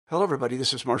Hello, everybody.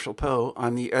 This is Marshall Poe.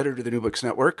 I'm the editor of the New Books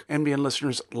Network. NBN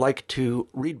listeners like to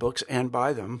read books and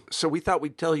buy them. So we thought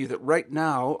we'd tell you that right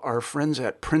now, our friends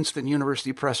at Princeton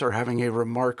University Press are having a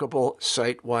remarkable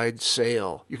site-wide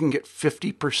sale. You can get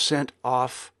 50%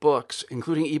 off books,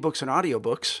 including ebooks and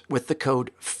audiobooks, with the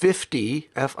code 50,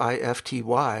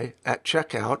 F-I-F-T-Y, at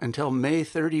checkout until May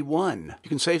 31. You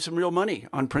can save some real money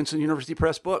on Princeton University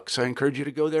Press books. I encourage you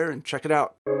to go there and check it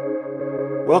out.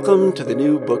 Welcome to the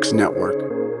New Books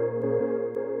Network.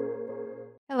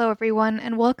 Hello, everyone,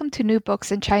 and welcome to New Books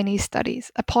in Chinese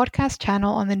Studies, a podcast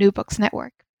channel on the New Books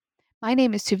Network. My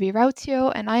name is Suvi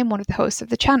Rautio, and I am one of the hosts of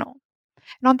the channel.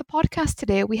 And on the podcast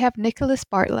today, we have Nicholas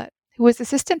Bartlett, who is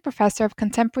Assistant Professor of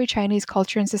Contemporary Chinese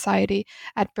Culture and Society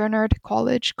at Barnard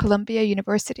College, Columbia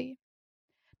University.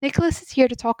 Nicholas is here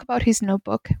to talk about his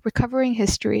notebook, Recovering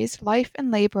Histories, Life and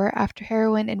Labor After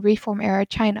Heroin in Reform-Era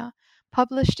China,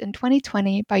 published in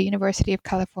 2020 by University of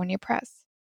California Press.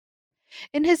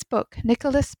 In his book,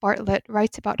 Nicholas Bartlett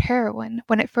writes about heroin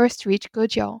when it first reached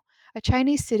Guizhou, a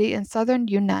Chinese city in southern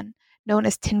Yunnan known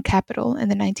as Tin Capital in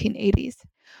the 1980s.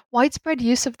 Widespread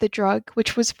use of the drug,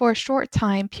 which was for a short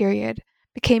time period,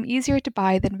 became easier to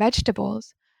buy than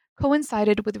vegetables,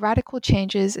 coincided with radical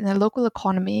changes in the local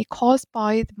economy caused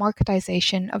by the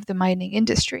marketization of the mining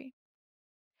industry.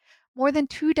 More than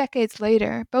 2 decades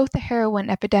later, both the heroin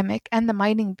epidemic and the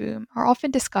mining boom are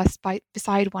often discussed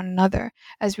beside one another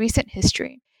as recent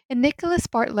history. In Nicholas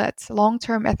Bartlett's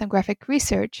long-term ethnographic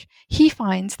research, he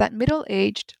finds that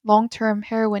middle-aged, long-term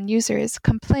heroin users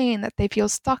complain that they feel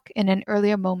stuck in an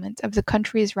earlier moment of the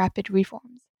country's rapid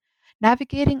reforms,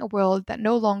 navigating a world that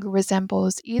no longer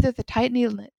resembles either the tightly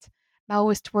knit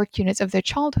Maoist work units of their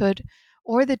childhood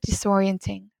or the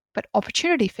disorienting, but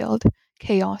opportunity-filled,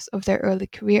 chaos of their early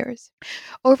careers.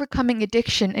 Overcoming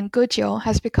addiction in Guizhou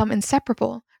has become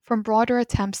inseparable from broader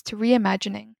attempts to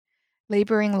reimagining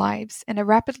laboring lives in a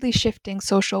rapidly shifting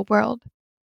social world.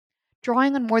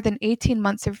 Drawing on more than 18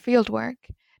 months of fieldwork,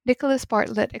 Nicholas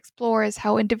Bartlett explores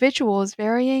how individuals'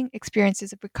 varying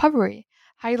experiences of recovery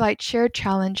highlight shared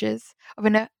challenges of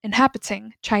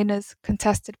inhabiting China's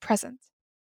contested present.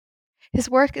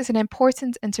 His work is an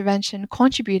important intervention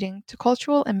contributing to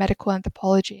cultural and medical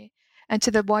anthropology and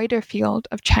to the wider field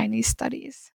of Chinese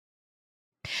studies.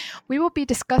 We will be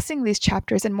discussing these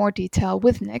chapters in more detail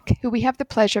with Nick, who we have the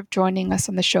pleasure of joining us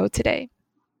on the show today.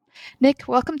 Nick,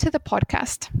 welcome to the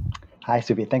podcast. Hi,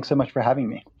 Suvi. Thanks so much for having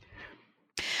me.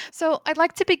 So I'd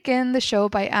like to begin the show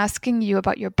by asking you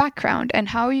about your background and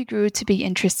how you grew to be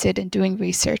interested in doing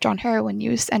research on heroin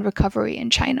use and recovery in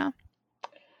China.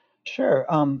 Sure.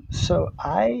 So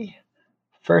I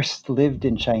first lived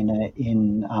in China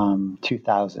in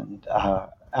 2000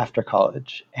 after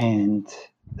college and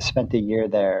spent a year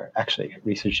there actually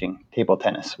researching table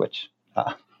tennis, which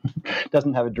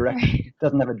doesn't have a direct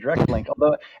link.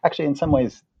 Although actually, in some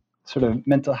ways, sort of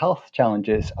mental health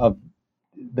challenges of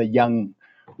the young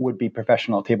would-be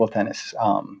professional table tennis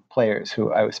players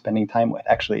who I was spending time with.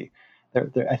 Actually,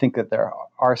 I think that there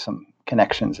are some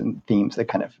connections and themes that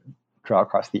kind of draw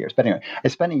across the years. But anyway, I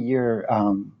spent a year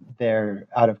there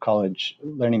out of college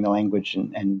learning the language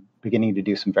and beginning to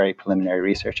do some very preliminary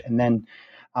research. And then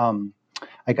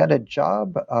I got a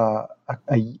job a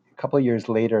couple of years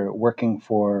later working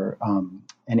for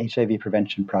an HIV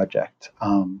prevention project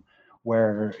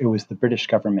where it was the British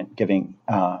government giving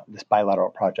this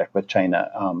bilateral project with China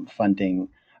funding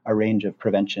a range of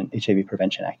HIV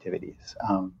prevention activities.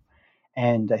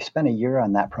 And I spent a year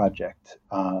on that project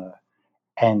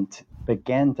and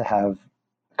began to have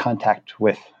contact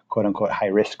with quote-unquote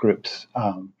high-risk groups,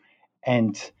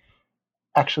 and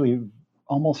actually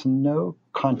almost no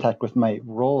contact with my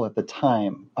role at the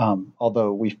time,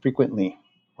 although we frequently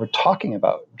were talking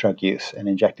about drug use and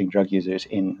injecting drug users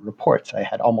in reports. I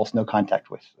had almost no contact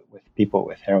with people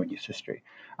with heroin use history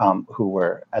who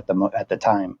were at the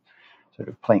time sort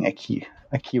of playing a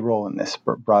key role in this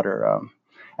broader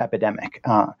epidemic.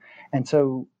 And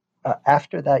so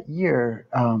after that year,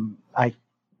 I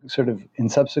sort of in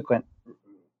subsequent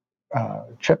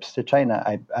trips to China,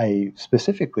 I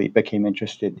specifically became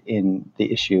interested in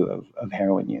the issue of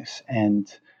heroin use and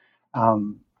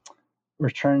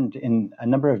returned in a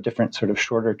number of different sort of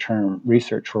shorter term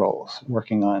research roles,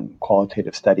 working on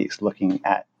qualitative studies looking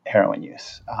at heroin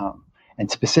use.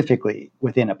 And specifically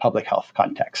within a public health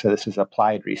context. So this is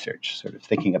applied research, sort of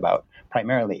thinking about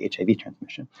primarily HIV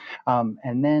transmission.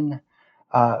 And then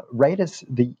right as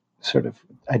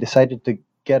I decided to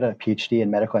get a PhD in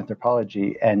medical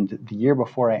anthropology, and the year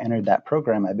before I entered that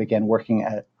program, I began working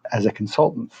as a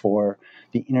consultant for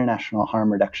the International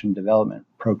Harm Reduction Development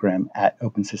Program at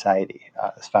Open Society,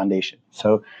 this foundation.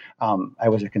 So I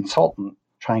was a consultant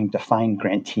trying to find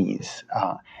grantees,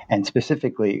 and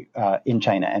specifically in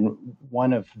China. And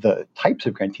one of the types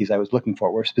of grantees I was looking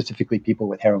for were specifically people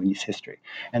with heroin use history.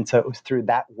 And so it was through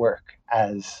that work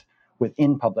as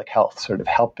within public health, sort of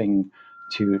helping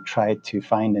to try to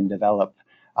find and develop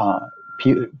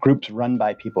groups run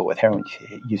by people with heroin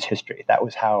use history. That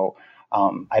was how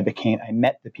I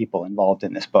met the people involved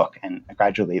in this book, and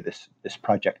gradually this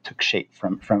project took shape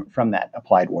from that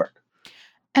applied work.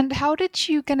 And how did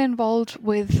you get involved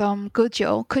with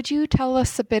Guzhou? Could you tell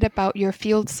us a bit about your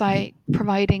field site,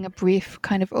 providing a brief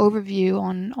kind of overview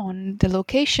on the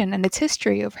location and its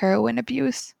history of heroin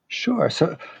abuse? Sure.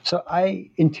 So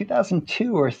in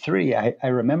 2002 or 3, I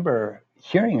remember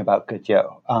hearing about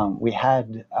Guzhou. We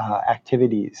had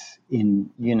activities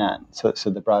in Yunnan. So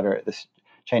this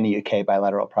China-UK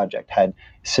bilateral project had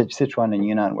Sichuan and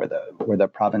Yunnan were the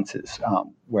provinces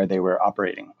where they were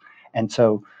operating. And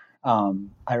so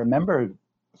I remember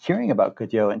hearing about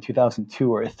Guzhou in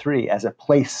 2002 or 3 as a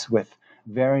place with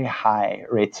very high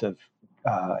rates of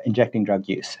injecting drug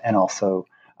use and also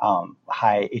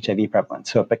high HIV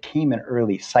prevalence. So it became an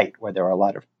early site where there were a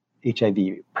lot of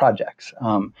HIV projects.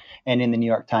 And in the New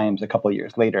York Times a couple of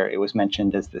years later, it was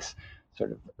mentioned as this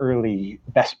sort of early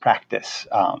best practice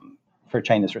for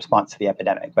China's response to the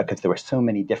epidemic, because there were so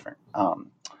many different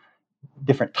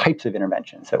types of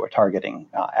interventions that were targeting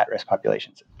at-risk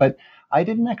populations. But I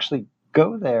didn't actually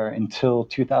go there until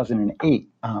 2008,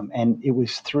 and it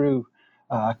was through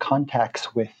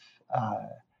contacts with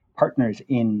partners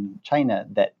in China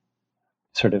that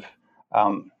sort of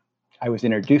I was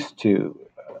introduced to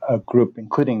a group,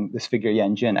 including this figure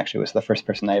Yan Jun. Actually, was the first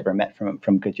person I ever met from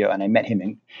Guzhou, and I met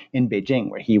him in Beijing,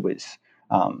 where he was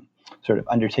sort of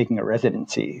undertaking a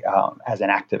residency as an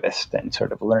activist and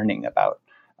sort of learning about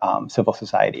civil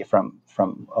society from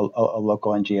a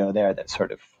local NGO there that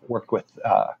sort of worked with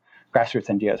grassroots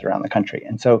NGOs around the country.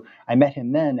 And so I met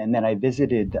him then, and then I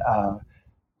visited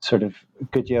sort of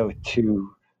Guzhou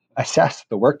to assess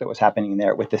the work that was happening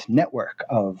there with this network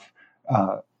of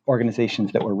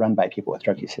organizations that were run by people with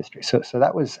drug use history. So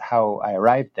that was how I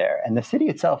arrived there. And the city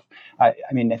itself, I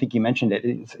think you mentioned it,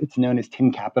 it's known as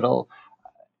Tin Capital,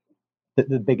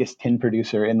 the biggest tin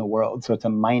producer in the world. So it's a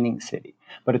mining city,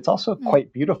 but it's also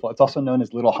quite beautiful. It's also known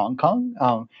as Little Hong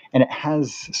Kong. And it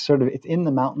has it's in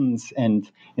the mountains and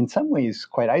in some ways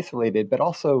quite isolated, but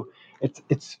also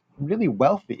it's really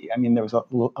wealthy. I mean, there was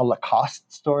a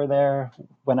Lacoste store there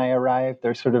when I arrived.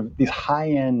 There's sort of these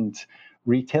high-end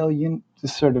retail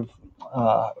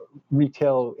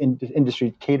retail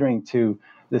industry catering to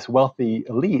this wealthy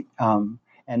elite.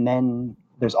 And then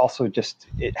there's also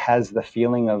it has the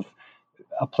feeling of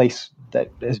a place that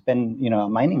has been, a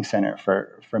mining center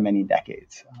for many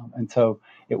decades. And so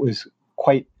it was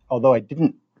although I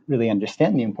didn't really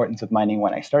understand the importance of mining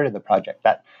when I started the project,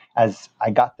 that as I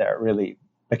got there, it really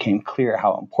became clear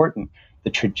how important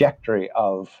the trajectory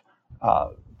of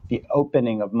the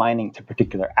opening of mining to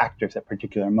particular actors at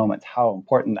particular moments, how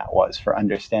important that was for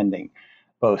understanding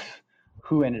both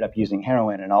who ended up using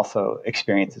heroin and also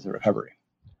experiences of recovery.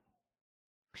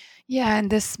 Yeah, and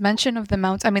this mention of the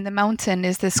mountain, the mountain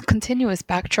is this continuous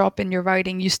backdrop in your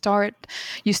writing. You start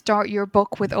your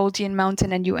book with Oljian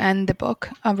Mountain and you end the book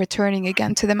returning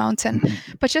again to the mountain.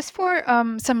 But just for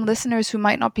some listeners who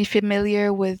might not be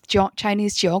familiar with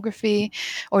Chinese geography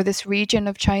or this region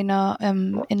of China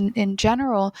in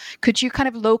general, could you kind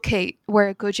of locate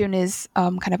where Guzhou is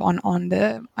kind of on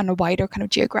a wider kind of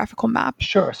geographical map?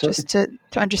 Sure. So just to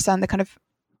understand the kind of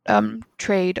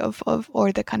trade of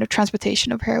or the kind of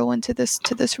transportation of heroin to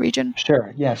this region?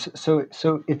 Sure. Yes. So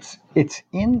it's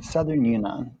in southern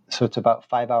Yunnan. So it's about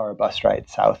 5-hour bus ride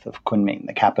south of Kunming,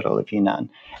 the capital of Yunnan,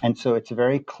 and so it's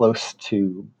very close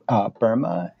to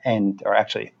Burma, or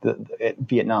actually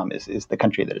Vietnam is the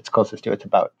country that it's closest to. It's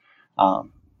about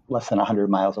less than 100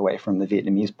 miles away from the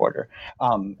Vietnamese border,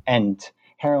 and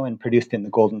heroin produced in the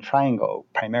Golden Triangle,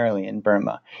 primarily in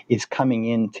Burma, is coming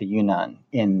into Yunnan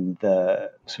in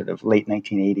the sort of late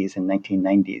 1980s and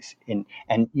 1990s.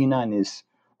 And Yunnan is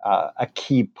a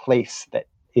key place that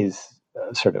is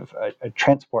sort of a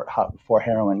transport hub for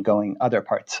heroin going other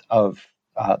parts of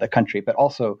the country, but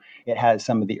also it has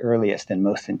some of the earliest and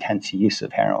most intense use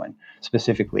of heroin,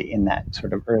 specifically in that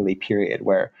sort of early period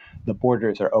where the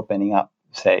borders are opening up,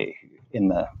 say, in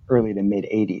the early to mid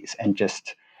 80s, and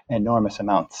just enormous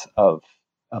amounts of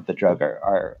the drug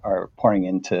are pouring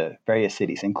into various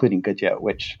cities, including Guzhou,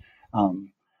 which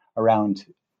around,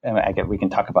 we can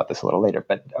talk about this a little later,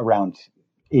 but around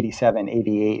 87,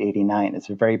 88, 89 is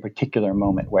a very particular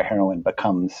moment where heroin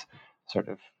becomes sort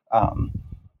of,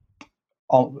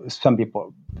 some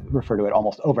people refer to it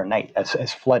almost overnight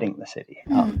as flooding the city.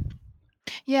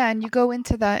 Yeah, and you go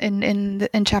into that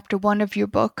in chapter 1 of your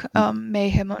book,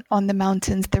 Mayhem on the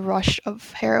Mountains: The Rush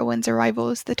of Heroine's Arrival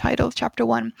is the title of chapter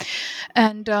 1,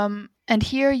 and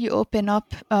here you open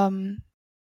up.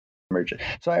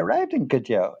 So I arrived in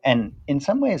Goodyear, and in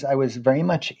some ways, I was very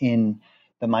much in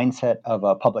the mindset of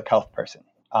a public health person,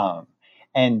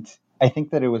 and I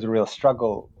think that it was a real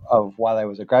struggle of while I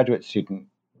was a graduate student,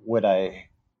 would I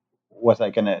was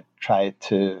I going to try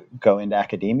to go into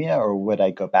academia, or would I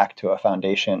go back to a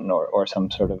foundation or some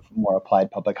sort of more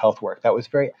applied public health work? That was a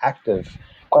very active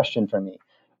question for me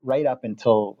right up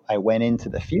until I went into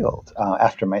the field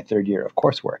after my third year of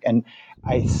coursework. And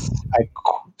I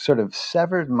sort of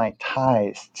severed my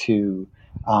ties to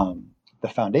the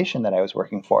foundation that I was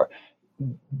working for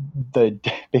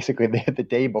basically the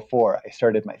day before I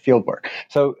started my field work.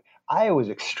 So I was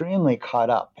extremely caught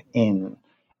up in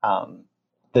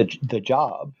the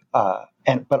job,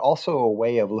 but also a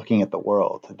way of looking at the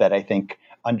world that I think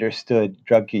understood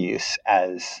drug use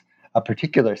as a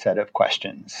particular set of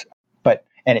questions.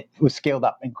 And it was scaled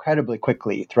up incredibly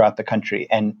quickly throughout the country,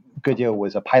 and Goodyear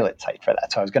was a pilot site for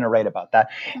that. So I was going to write about that.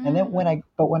 And then when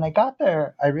I got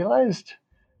there, I realized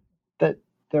that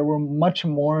there were much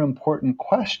more important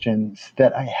questions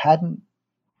that I hadn't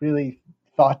really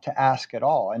thought to ask at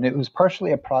all. And it was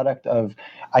partially a product of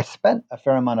I spent a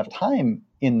fair amount of time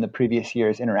in the previous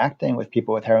years interacting with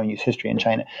people with heroin use history in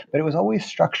China, but it was always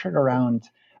structured around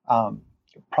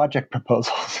project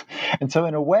proposals. And so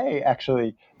in a way,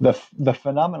 actually, the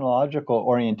phenomenological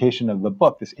orientation of the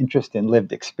book, this interest in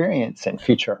lived experience and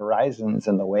future horizons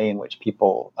and the way in which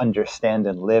people understand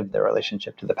and live their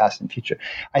relationship to the past and future,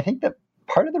 I think that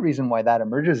part of the reason why that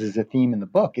emerges as a theme in the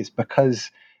book is because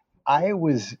I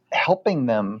was helping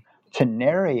them to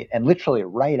narrate and literally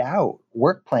write out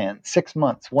work plans, 6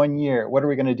 months, 1 year. What are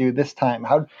we going to do this time?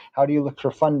 How do you look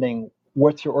for funding?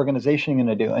 What's your organization going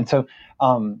to do? And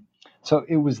so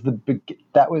it was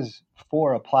that was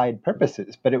for applied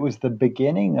purposes, but it was the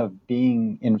beginning of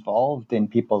being involved in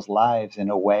people's lives in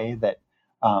a way that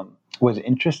was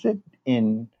interested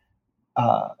in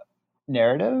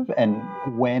narrative and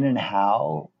when and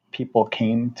how people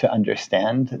came to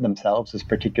understand themselves as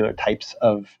particular types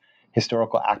of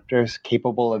historical actors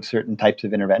capable of certain types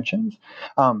of interventions.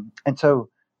 And so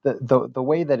the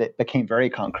way that it became very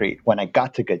concrete when I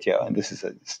got to Goodyear, and this is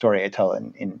a story I tell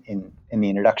in the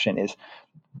introduction, is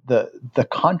the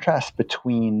contrast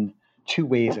between two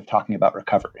ways of talking about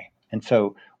recovery. And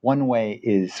so one way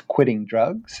is quitting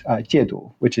drugs, 戒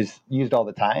毒, which is used all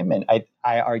the time. And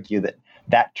I argue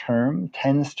that term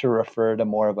tends to refer to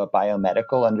more of a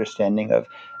biomedical understanding of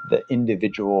the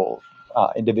individualized,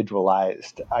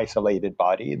 isolated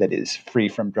body that is free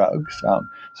from drugs.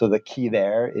 So the key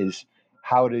there is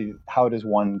how does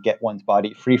one get one's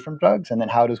body free from drugs, and then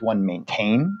how does one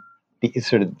maintain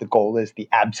the goal is the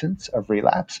absence of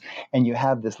relapse, and you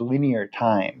have this linear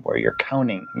time where you're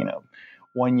counting,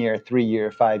 1 year, 3 year,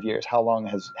 5 years. How long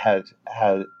has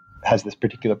this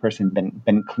particular person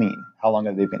been clean? How long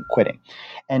have they been quitting?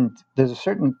 And there's a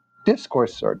certain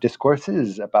discourse or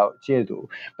discourses about 戒毒,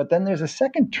 but then there's a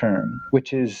second term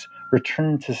which is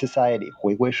return to society,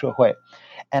 回归社会.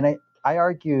 And I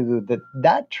argue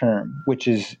that term, which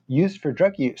is used for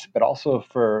drug use, but also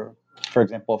for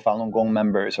example, Falun Gong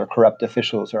members or corrupt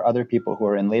officials or other people who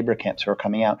are in labor camps who are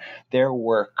coming out, their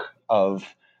work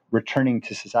of returning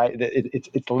to society,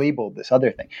 it's labeled this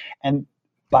other thing. And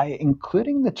by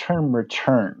including the term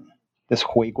return, this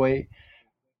回归,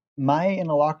 my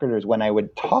interlocutors, when I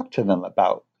would talk to them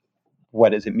about what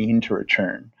does it mean to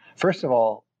return, first of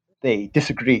all, they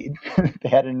disagreed. They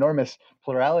had an enormous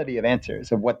plurality of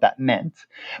answers of what that meant.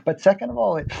 But second of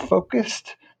all, it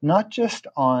focused not just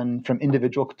on from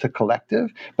individual to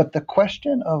collective, but the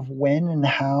question of when and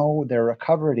how their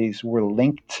recoveries were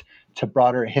linked to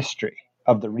broader history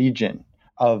of the region,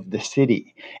 of the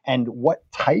city, and what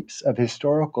types of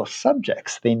historical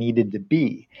subjects they needed to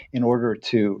be in order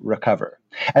to recover,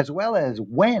 as well as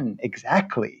when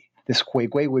exactly this 回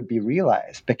归 would be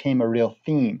realized, became a real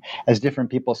theme as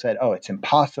different people said, oh, it's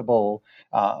impossible.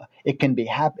 It can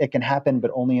happen,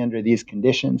 but only under these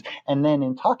conditions. And then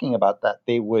in talking about that,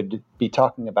 they would be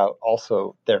talking about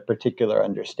also their particular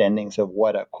understandings of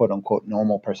what a quote unquote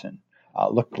normal person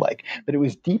looked like. But it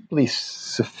was deeply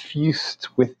suffused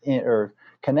within or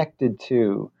connected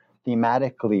to,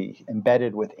 thematically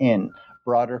embedded within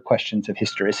broader questions of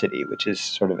historicity, which is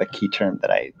sort of a key term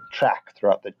that I track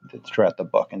throughout the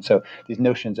book. And so these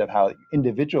notions of how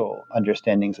individual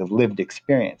understandings of lived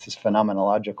experience, this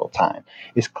phenomenological time,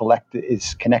 is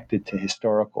connected to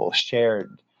historical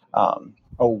shared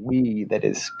a we that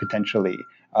is potentially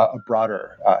a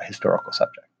broader historical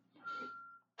subject.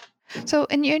 So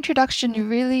in your introduction, you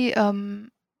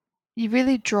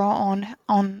really draw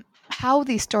on how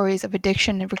these stories of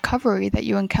addiction and recovery that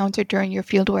you encountered during your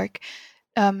fieldwork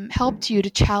helped you to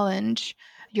challenge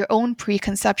your own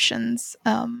preconceptions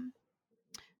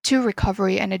to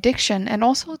recovery and addiction, and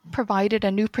also provided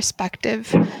a new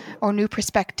perspective or new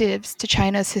perspectives to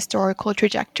China's historical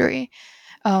trajectory.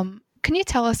 Can you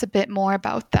tell us a bit more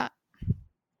about that?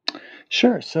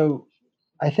 Sure. So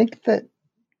I think that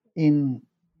in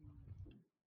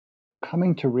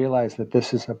coming to realize that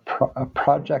this is a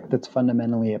project that's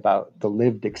fundamentally about the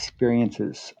lived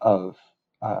experiences of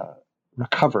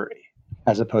recovery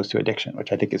as opposed to addiction,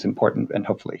 which I think is important and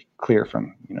hopefully clear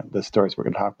from the stories we're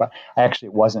going to talk about. I actually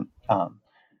wasn't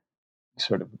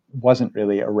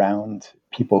really around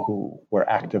people who were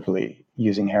actively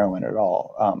using heroin at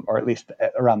all, or at least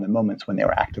around the moments when they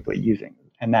were actively using,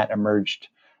 and that emerged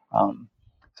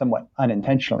somewhat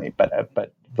unintentionally. But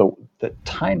the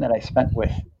time that I spent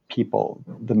with people,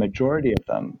 the majority of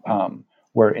them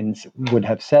would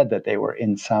have said that they were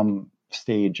in some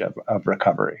stage of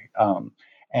recovery,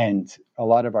 and a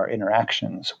lot of our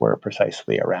interactions were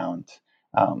precisely around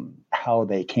how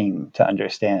they came to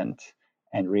understand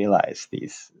and realize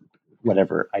these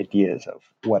whatever ideas of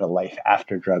what a life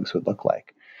after drugs would look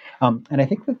like. And I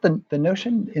think that the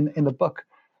notion in the book,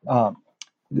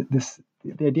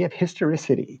 the idea of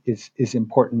historicity is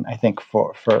important, I think,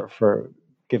 for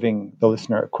giving the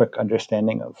listener a quick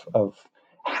understanding of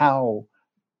how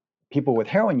people with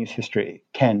heroin use history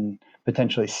can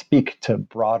potentially speak to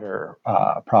broader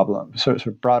problems, sort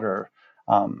of broader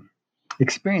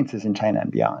experiences in China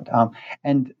and beyond.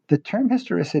 And the term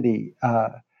historicity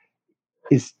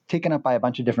is taken up by a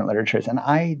bunch of different literatures, and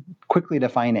I quickly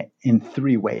define it in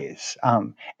three ways.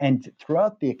 And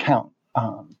throughout the account,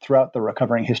 throughout the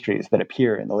recovering histories that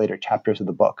appear in the later chapters of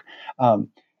the book,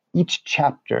 each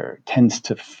chapter tends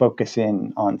to focus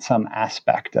in on some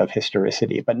aspect of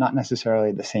historicity, but not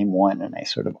necessarily the same one. And I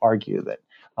sort of argue that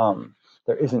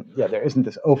there isn't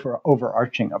this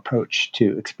overarching approach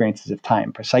to experiences of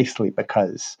time, precisely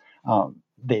because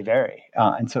they vary.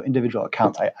 And so individual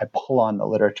accounts, I pull on the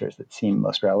literatures that seem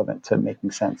most relevant to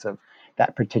making sense of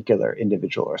that particular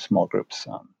individual or small group's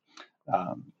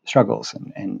struggles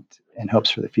and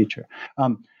hopes for the future.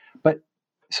 But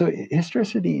so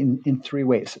historicity in three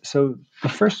ways. So the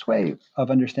first way of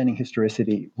understanding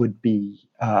historicity would be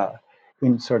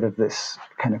in sort of this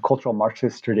kind of cultural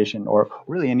Marxist tradition, or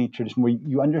really any tradition where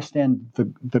you understand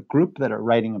the group that are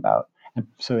writing about, and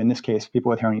so in this case, people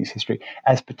with heroin use history,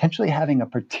 as potentially having a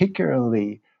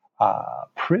particularly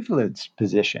privileged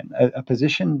position, a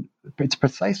position, it's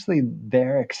precisely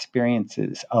their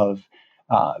experiences of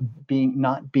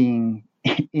not being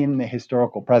in the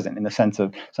historical present, in the sense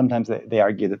of sometimes they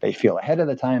argue that they feel ahead of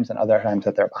the times and other times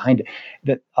that they're behind it,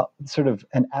 that sort of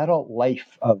an adult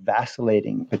life of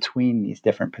vacillating between these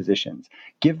different positions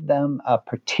give them a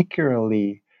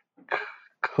particularly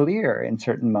clear, in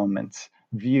certain moments,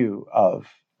 view of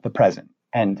the present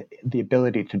and the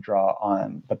ability to draw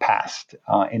on the past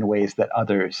in ways that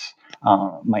others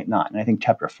might not. And I think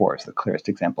chapter 4 is the clearest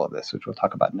example of this, which we'll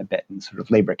talk about in a bit, in sort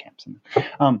of labor camps.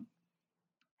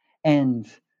 And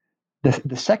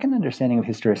the second understanding of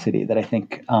historicity that I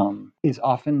think is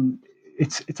often,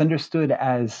 it's understood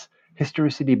as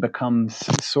historicity becomes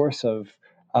a source of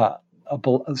a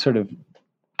sort of,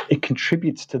 it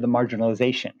contributes to the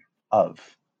marginalization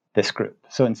of this group.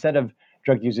 So instead of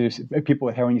drug users, people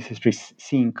with heroin use history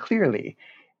seeing clearly,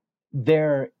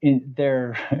 the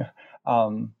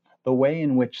way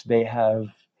in which they have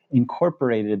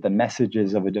incorporated the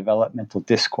messages of a developmental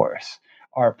discourse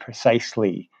are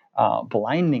precisely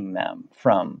blinding them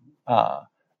from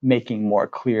making more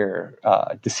clear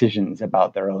decisions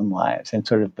about their own lives, and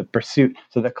sort of the pursuit.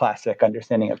 So the classic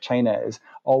understanding of China is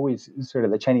always sort of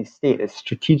the Chinese state is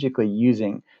strategically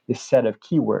using this set of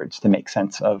keywords to make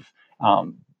sense of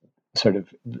sort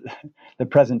of the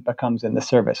present becomes in the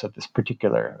service of this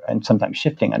particular and sometimes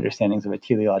shifting understandings of a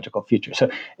teleological future. So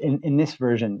in this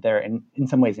version, they're in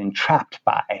some ways entrapped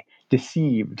by,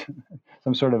 deceived,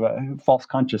 some sort of a false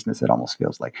consciousness, it almost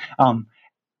feels like. So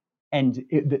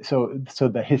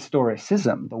the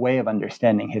historicism, the way of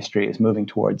understanding history, is moving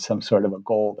towards some sort of a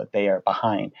goal that they are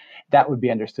behind. That would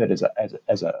be understood as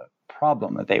a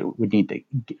problem that they would need to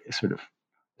sort of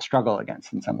struggle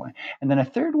against in some way. And then a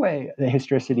third way that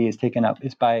historicity is taken up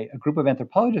is by a group of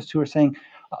anthropologists who are saying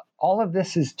all of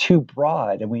this is too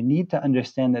broad, and we need to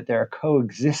understand that there are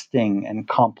coexisting and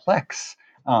complex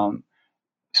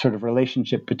sort of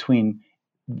relationship between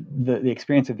the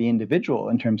experience of the individual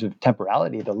in terms of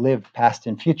temporality, the lived, past,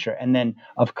 and future, and then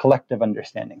of collective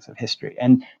understandings of history.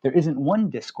 And there isn't one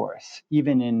discourse,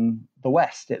 even in the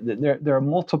West. There are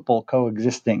multiple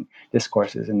coexisting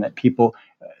discourses, and that people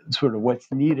sort of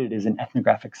what's needed is an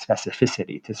ethnographic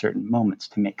specificity to certain moments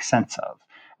to make sense of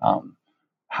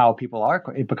how people are.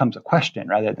 It becomes a question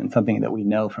rather than something that we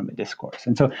know from a discourse.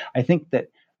 And so I think that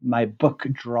my book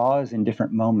draws in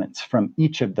different moments from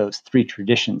each of those three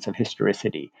traditions of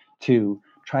historicity to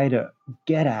try to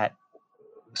get at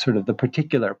sort of the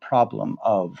particular problem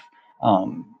of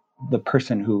the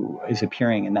person who is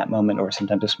appearing in that moment, or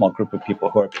sometimes a small group of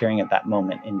people who are appearing at that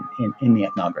moment in the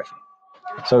ethnography.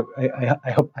 So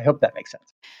I hope that makes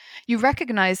sense. You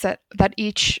recognize that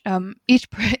each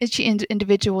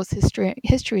individual's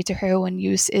history to heroin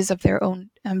use is of their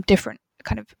own different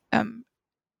kind of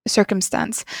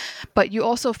circumstance, but you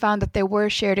also found that there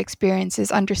were shared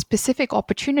experiences under specific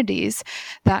opportunities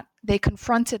that they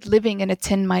confronted living in a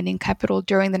tin mining capital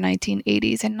during the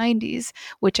 1980s and 90s,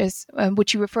 which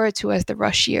you refer to as the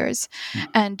rush years.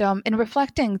 And in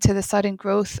reflecting to the sudden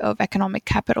growth of economic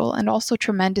capital and also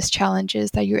tremendous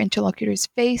challenges that your interlocutors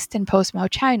faced in post-Mao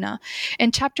China,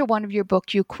 in chapter 1 of your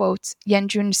book, you quote Yan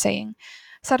Jun saying,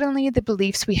 "Suddenly the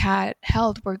beliefs we had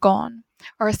held were gone.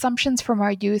 Our assumptions from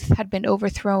our youth had been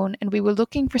overthrown, and we were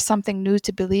looking for something new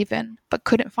to believe in, but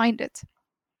couldn't find it."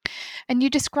 And you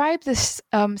describe this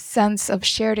sense of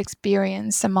shared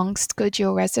experience amongst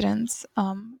Gojo residents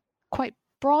quite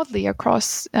broadly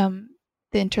across your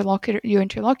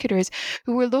interlocutors,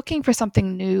 who were looking for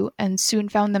something new and soon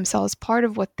found themselves part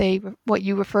of what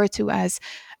you refer to as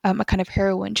a kind of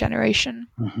heroin generation.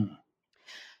 Mm-hmm.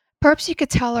 Perhaps you could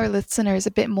tell our listeners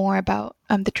a bit more about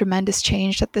the tremendous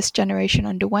change that this generation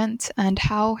underwent and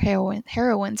how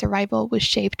heroin's arrival was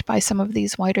shaped by some of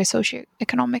these wider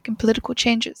socioeconomic and political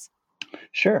changes.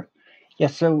 Sure. Yeah.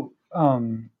 So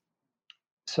I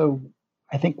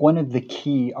think one of the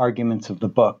key arguments of the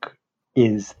book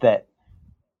is that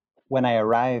when I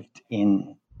arrived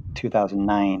in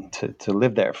 2009 to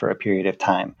live there for a period of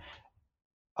time,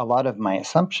 a lot of my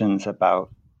assumptions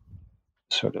about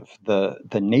sort of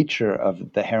the nature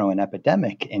of the heroin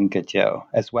epidemic in Gojo,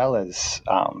 as well as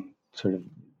sort of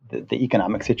the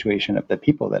economic situation of the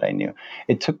people that I knew,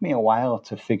 it took me a while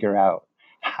to figure out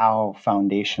how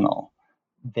foundational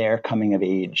their coming of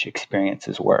age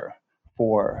experiences were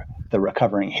for the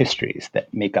recovering histories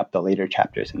that make up the later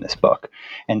chapters in this book.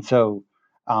 And so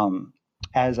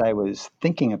as I was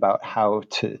thinking about how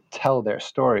to tell their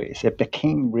stories, it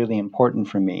became really important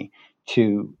for me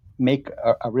to make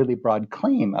a really broad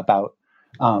claim about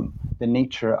the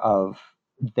nature of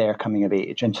their coming of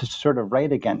age, and to sort of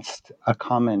write against a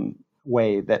common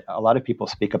way that a lot of people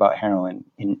speak about heroin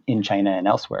in China and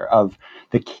elsewhere, of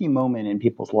the key moment in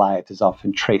people's lives is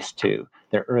often traced to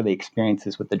their early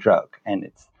experiences with the drug. And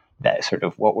it's that sort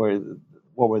of what were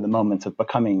the moments of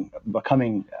becoming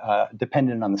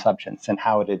dependent on the substance, and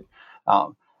how did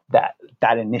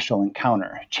that initial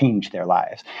encounter change their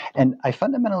lives. And I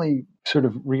fundamentally sort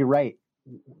of rewrite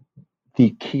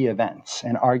the key events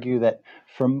and argue that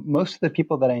for most of the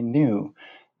people that I knew,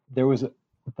 there was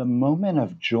the moment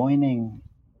of joining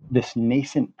this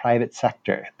nascent private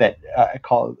sector that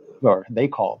they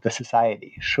call the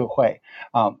society, 社会,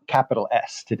 capital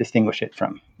S to distinguish it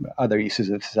from other uses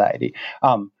of society,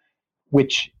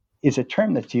 which is a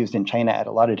term that's used in China at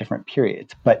a lot of different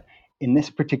periods. But in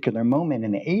this particular moment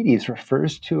in the 80s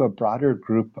refers to a broader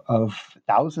group of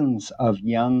thousands of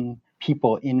young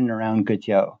people in and around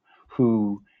Gojo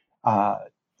who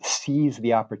seize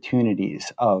the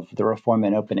opportunities of the reform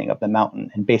and opening of the mountain,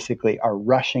 and basically are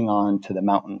rushing on to the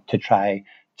mountain to try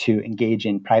to engage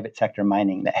in private sector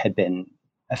mining that had been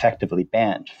effectively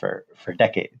banned for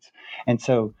decades. And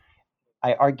so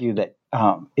I argue that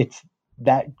it's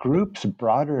that group's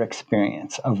broader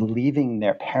experience of leaving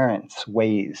their parents'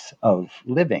 ways of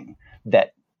living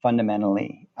that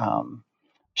fundamentally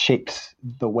shapes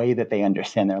the way that they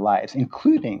understand their lives,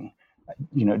 including,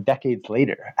 decades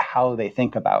later, how they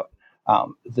think about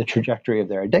the trajectory of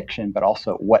their addiction, but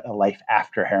also what a life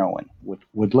after heroin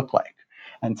would look like.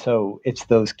 And so it's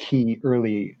those key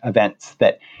early events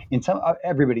that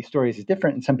everybody's stories is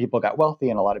different, and some people got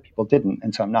wealthy and a lot of people didn't.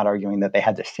 And so I'm not arguing that they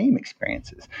had the same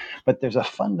experiences, but there's a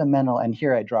fundamental, and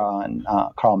here I draw on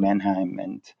Carl Mannheim,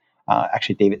 and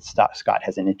actually David Scott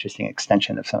has an interesting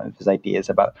extension of some of his ideas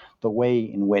about the way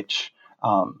in which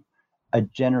a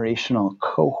generational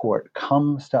cohort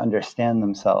comes to understand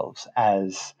themselves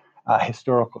as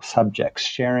historical subjects,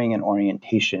 sharing an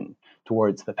orientation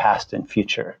towards the past and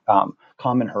future,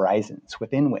 common horizons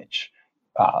within which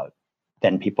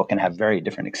then people can have very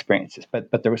different experiences.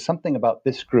 But there was something about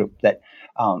this group that,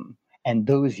 and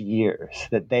those years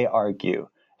that they argue,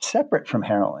 separate from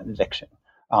heroin addiction,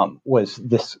 was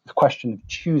this question of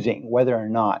choosing whether or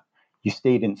not you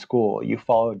stayed in school, you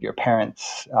followed your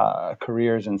parents'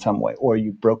 careers in some way, or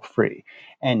you broke free.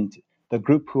 And the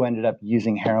group who ended up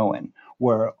using heroin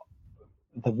were,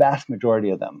 the vast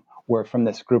majority of them were from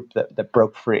this group that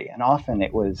broke free. And often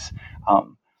it was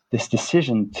this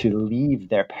decision to leave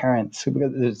their parents,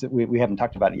 because we haven't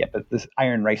talked about it yet, but this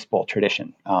iron rice bowl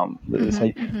tradition,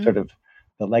 sort of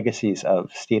the legacies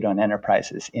of state-owned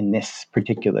enterprises in this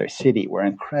particular city were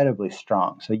incredibly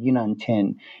strong. So Yunnan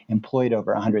Tin employed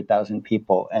over 100,000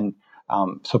 people and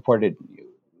supported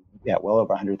well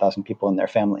over 100,000 people and their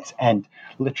families, and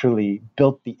literally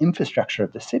built the infrastructure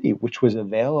of the city, which was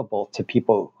available to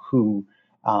people who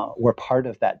were part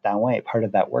of that danwei, part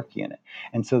of that work unit.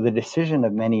 And so the decision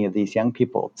of many of these young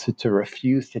people to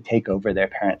refuse to take over their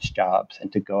parents' jobs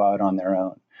and to go out on their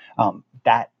own,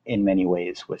 that in many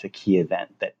ways was a key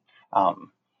event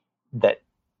that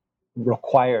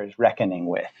requires reckoning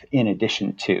with, in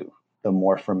addition to the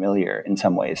more familiar, in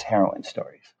some ways, heroin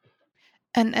stories.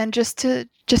 And just to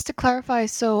clarify,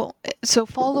 so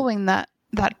following that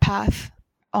path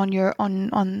on your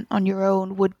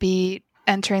own would be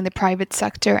entering the private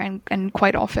sector and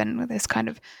quite often this kind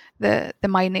of the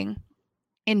mining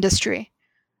industry.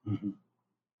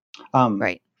 Mm-hmm.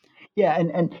 Right. Yeah,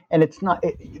 and it's not.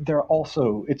 There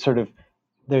also, it's sort of,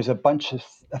 there's a bunch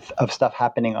of stuff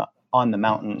happening on the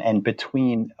mountain, and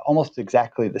between almost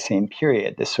exactly the same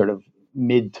period, this sort of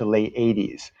mid to late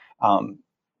 80s,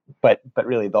 but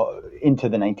really into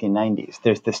the 1990s.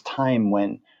 There's this time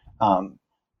when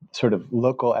sort of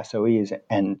local SOEs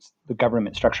and the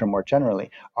government structure more generally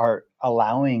are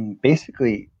allowing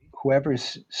basically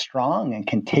whoever's strong and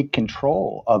can take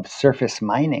control of surface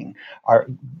mining,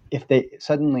 if they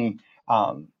suddenly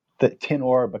the tin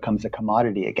ore becomes a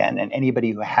commodity again, and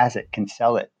anybody who has it can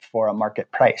sell it for a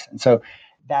market price. And so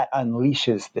that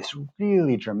unleashes this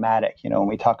really dramatic, when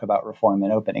we talk about reform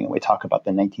and opening, and we talk about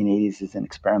the 1980s as an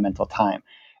experimental time,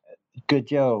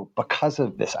 Goryeo, because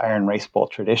of this iron rice bowl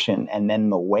tradition, and then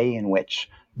the way in which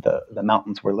the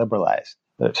mountains were liberalized,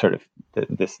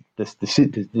 this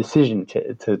decision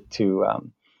to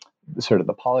sort of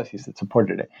the policies that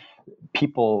supported it,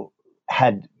 people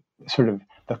had sort of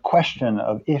the question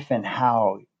of if and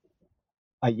how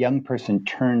a young person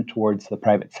turned towards the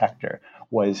private sector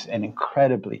was an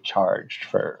incredibly charged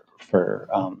for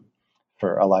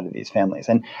a lot of these families.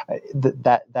 And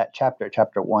that chapter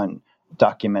 1,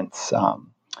 documents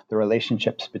the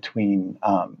relationships between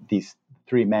these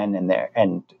 3 men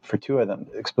and for 2 of them,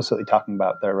 explicitly talking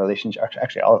about their relationship,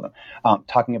 actually all of them,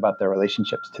 talking about their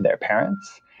relationships to their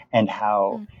parents, and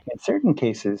how in certain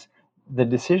cases the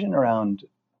decision around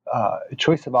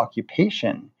choice of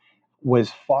occupation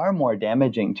was far more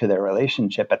damaging to their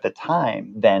relationship at the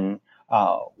time than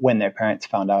when their parents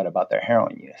found out about their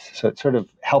heroin use. So it sort of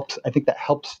helps, I think that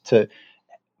helps to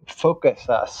focus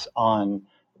us on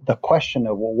the question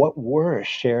of, well, what were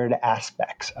shared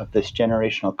aspects of this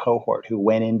generational cohort who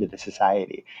went into the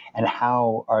society, and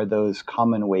how are those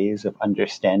common ways of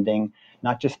understanding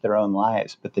not just their own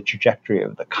lives, but the trajectory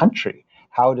of the country?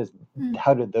 How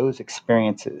do those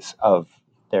experiences of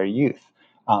their youth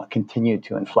continue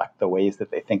to inflect the ways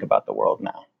that they think about the world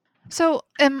now? So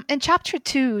in chapter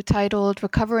 2, titled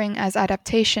Recovering as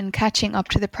Adaptation, Catching Up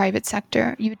to the Private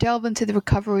Sector, you delve into the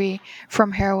recovery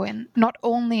from heroin, not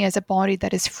only as a body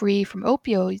that is free from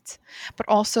opioids, but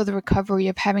also the recovery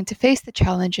of having to face the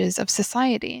challenges of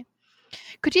society.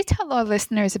 Could you tell our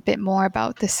listeners a bit more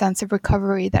about this sense of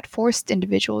recovery that forced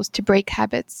individuals to break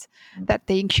habits that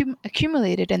they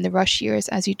accumulated in the rush years,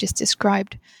 as you just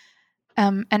described?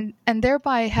 And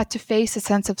thereby had to face a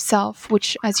sense of self,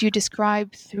 which, as you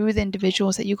described through the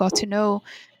individuals that you got to know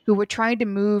who were trying to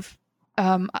move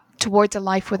towards a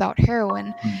life without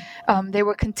heroin, they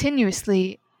were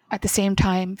continuously at the same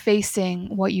time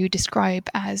facing what you describe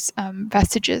as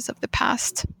vestiges of the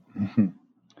past. Mm-hmm.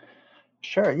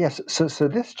 Sure, yes. So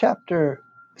this chapter,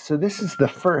 this is the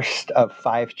first of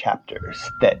 5 chapters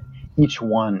that each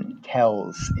one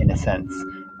tells, in a sense,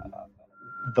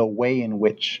 the way in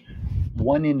which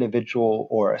one individual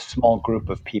or a small group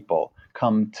of people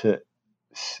come to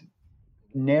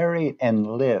narrate and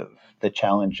live the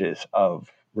challenges of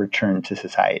return to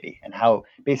society, and how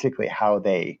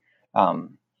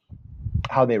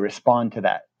they respond to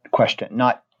that question,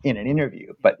 not in an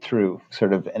interview, but through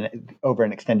sort of over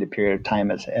an extended period of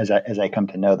time as I come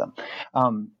to know them.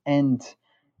 And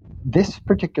this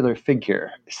particular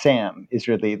figure, Sam, is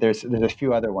really there's a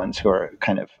few other ones who are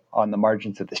kind of on the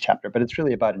margins of this chapter, but it's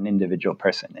really about an individual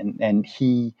person, and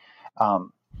he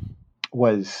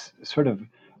was sort of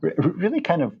really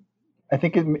kind of. I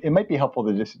think it might be helpful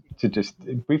to just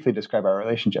briefly describe our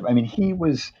relationship. I mean, he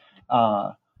was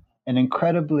an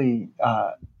incredibly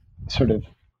sort of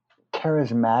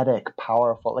charismatic,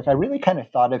 powerful. Like I really kind of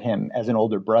thought of him as an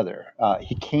older brother.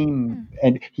 He came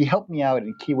and he helped me out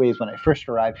in key ways when I first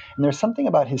arrived. And there's something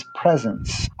about his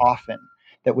presence often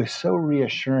that was so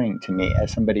reassuring to me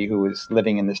as somebody who was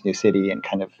living in this new city and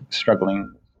kind of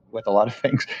struggling with a lot of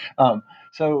things.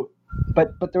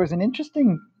 But there was an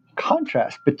interesting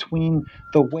contrast between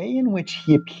the way in which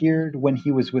he appeared when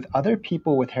he was with other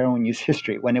people with heroin use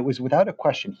history, when it was without a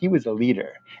question he was a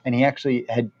leader, and he actually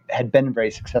had been a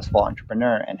very successful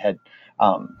entrepreneur and had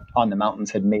on the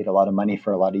mountains had made a lot of money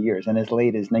for a lot of years, and as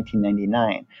late as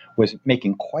 1999 was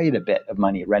making quite a bit of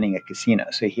money running a casino.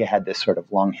 So he had this sort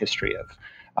of long history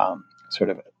of sort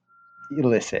of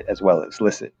illicit as well as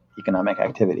licit economic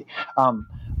activity.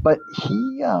 But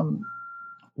he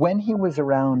when he was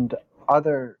around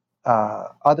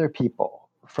other people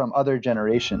from other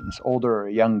generations, older or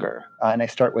younger. And I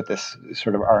start with this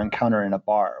sort of our encounter in a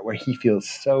bar where he feels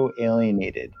so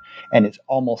alienated and is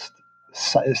almost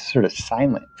sort of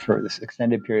silent for this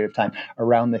extended period of time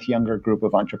around this younger group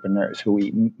of entrepreneurs who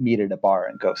we meet at a bar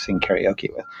and go sing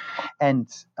karaoke with. And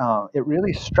it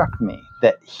really struck me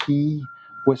that he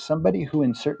was somebody who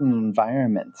in certain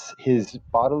environments, his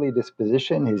bodily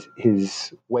disposition,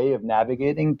 his way of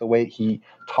navigating, the way he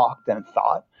talked and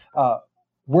thought,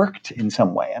 worked in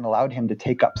some way and allowed him to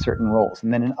take up certain roles.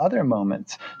 And then in other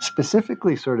moments,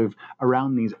 specifically sort of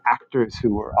around these actors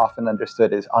who were often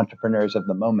understood as entrepreneurs of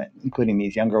the moment, including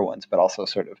these younger ones, but also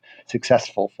sort of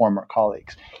successful former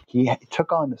colleagues, he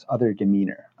took on this other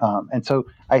demeanor. And so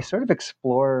I sort of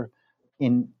explore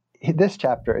in this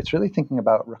chapter, it's really thinking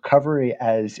about recovery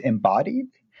as embodied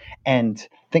and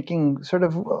thinking sort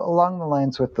of along the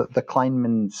lines with the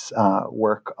Kleinman's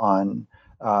work on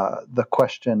the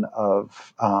question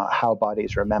of how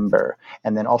bodies remember,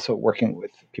 and then also working with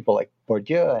people like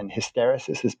Bourdieu and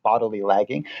hysteresis is bodily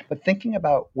lagging, but thinking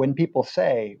about when people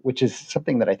say, which is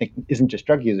something that I think isn't just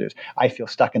drug users, I feel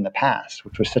stuck in the past,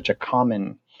 which was such a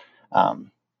common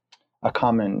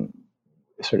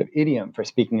sort of idiom for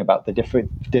speaking about the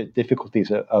difficulties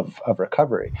of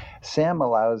recovery. Sam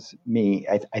allows me,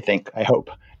 I hope,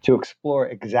 to explore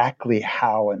exactly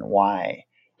how and why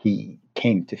he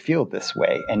came to feel this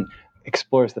way and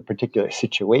explores the particular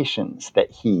situations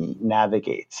that he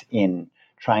navigates in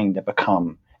trying to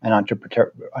become an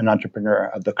entrepreneur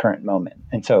of the current moment.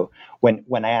 And so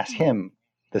when I ask him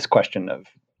this question of,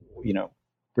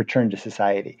 return to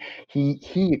society,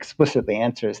 he explicitly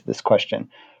answers this question.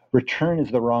 Return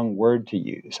is the wrong word to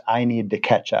use. I need to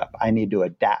catch up. I need to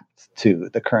adapt to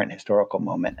the current historical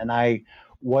moment. And I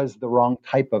was the wrong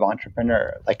type of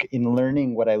entrepreneur. Like in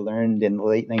learning what I learned in the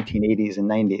late 1980s and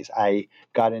 90s, I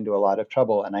got into a lot of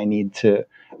trouble, and I need to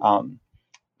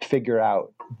figure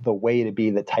out the way to be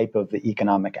the type of the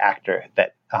economic actor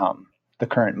that the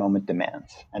current moment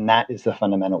demands. And that is the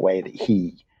fundamental way that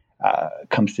he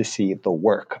comes to see the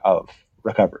work of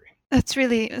recovery. It's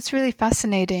really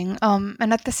fascinating.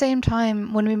 And at the same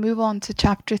time, when we move on to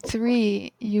chapter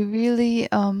 3, you really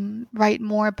write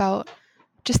more about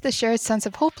just the shared sense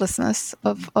of hopelessness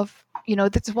of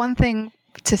that's one thing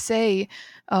to say,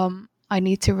 I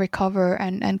need to recover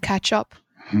and catch up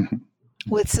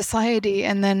with society.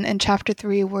 And then in chapter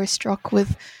 3, we're struck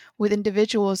with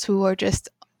individuals who are just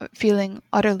feeling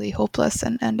utterly hopeless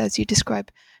and as you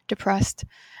describe, depressed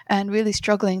and really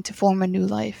struggling to form a new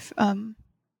life.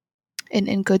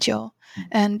 In Gojo.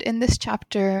 And in this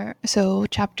chapter, so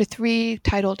chapter 3,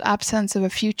 titled Absence of a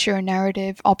Future,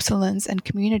 Narrative, Obsolescence, and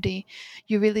Community,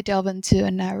 you really delve into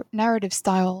a narrative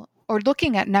style, or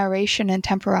looking at narration and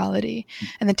temporality,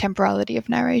 and the temporality of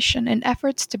narration, in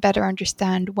efforts to better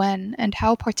understand when and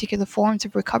how particular forms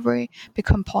of recovery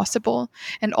become possible,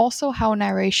 and also how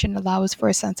narration allows for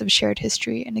a sense of shared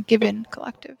history in a given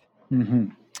collective. Mm-hmm.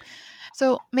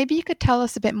 So maybe you could tell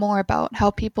us a bit more about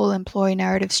how people employ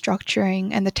narrative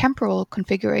structuring and the temporal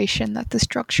configuration that the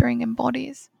structuring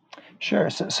embodies. Sure.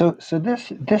 So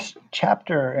this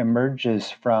chapter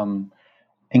emerges from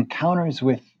encounters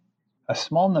with a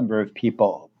small number of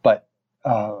people, but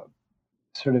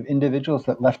sort of individuals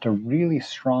that left a really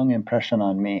strong impression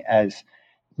on me, as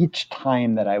each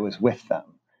time that I was with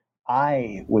them,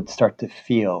 I would start to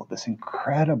feel this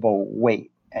incredible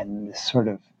weight and this sort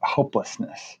of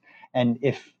hopelessness. And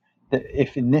if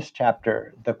in this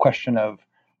chapter, the question of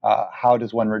how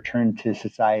does one return to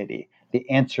society, the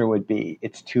answer would be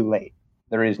it's too late.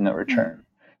 there is no return.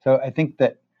 So I think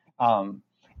that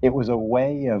it was a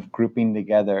way of grouping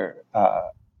together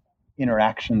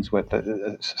interactions with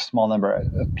a small number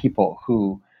of people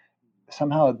who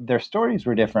somehow their stories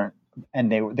were different,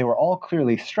 and they were all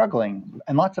clearly struggling,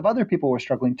 and lots of other people were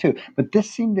struggling too. But this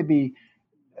seemed to be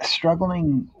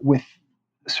struggling with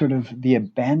sort of the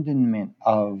abandonment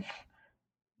of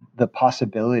the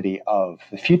possibility of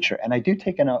the future. And I do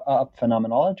take it up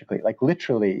phenomenologically, like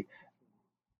literally,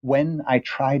 when I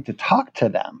tried to talk to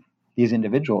them, these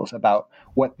individuals, about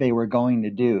what they were going to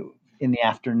do in the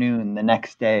afternoon, the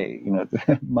next day,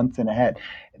 months in ahead,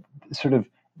 sort of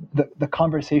the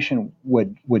conversation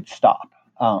would stop.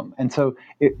 And so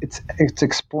it's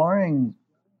exploring,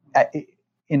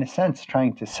 in a sense,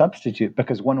 trying to substitute,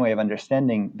 because one way of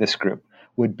understanding this group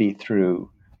would be through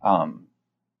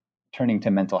turning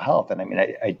to mental health. And I mean,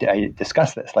 I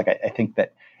discuss this. Like, I think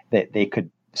that they could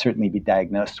certainly be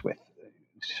diagnosed with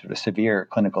sort of severe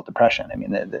clinical depression. I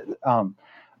mean,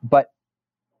 but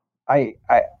I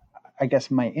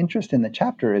guess my interest in the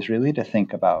chapter is really to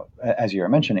think about, as you were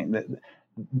mentioning,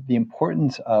 the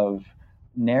importance of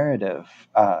narrative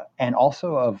and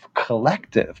also of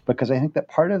collective, because I think that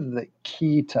part of the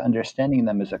key to understanding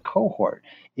them as a cohort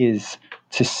is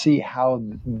to see how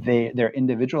their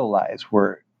individual lives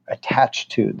were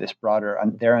attached to this broader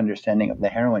their understanding of the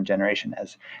heroine generation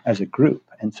as a group.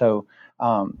 And so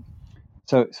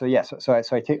So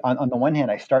I take on the one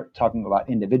hand, I start talking about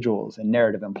individuals and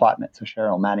narrative emplotment. So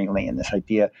Cheryl Mattingly and this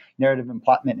idea, narrative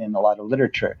emplotment in a lot of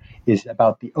literature is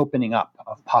about the opening up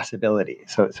of possibility.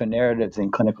 So narratives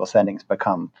in clinical settings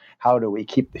become, how do we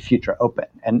keep the future open?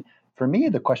 And for me,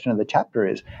 the question of the chapter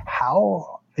is,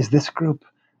 how is this group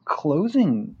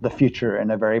closing the future in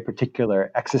a very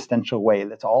particular existential way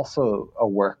that's also a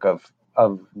work of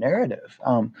narrative,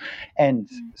 and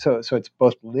so it's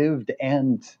both lived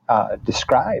and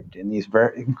described in these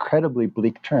very incredibly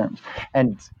bleak terms.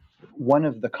 And one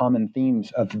of the common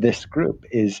themes of this group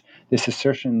is this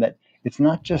assertion that it's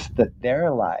not just that their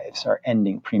lives are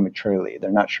ending prematurely,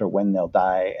 they're not sure when they'll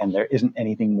die, and there isn't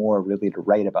anything more really to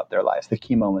write about their lives. The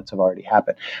key moments have already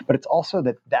happened. But it's also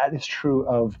that is true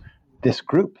of this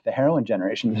group, the heroine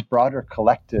generation, this broader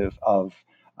collective of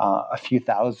a few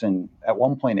thousand. At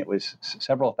one point, it was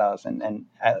several thousand, and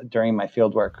during my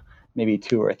field work, maybe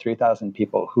 2,000 or 3,000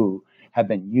 people who have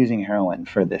been using heroin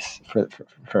for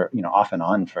off and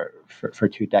on for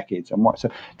 2 decades or more. So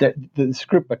this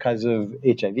group, because of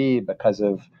HIV, because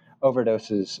of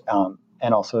overdoses,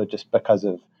 and also just because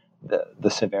of the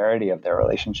severity of their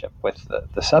relationship with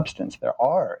the substance,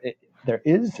 there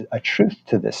is a truth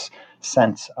to this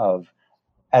sense of,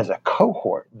 as a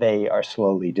cohort, they are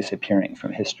slowly disappearing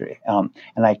from history. And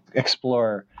I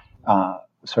explore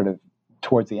sort of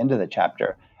towards the end of the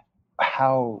chapter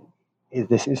how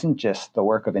this isn't just the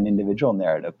work of an individual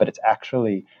narrative, but it's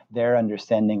actually their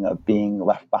understanding of being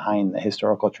left behind the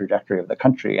historical trajectory of the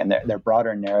country, and their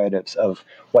broader narratives of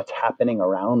what's happening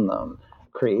around them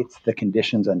creates the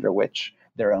conditions under which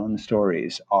their own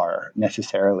stories are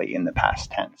necessarily in the past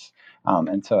tense.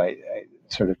 And so I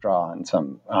sort of draw on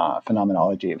some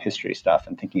phenomenology of history stuff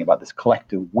and thinking about this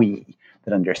collective we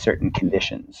that under certain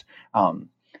conditions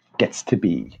gets to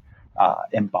be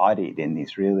embodied in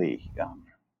these really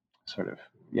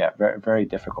very, very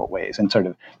difficult ways. And sort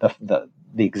of the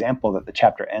example that the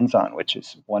chapter ends on, which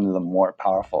is one of the more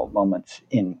powerful moments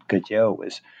in Gujiu,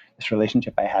 was this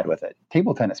relationship I had with a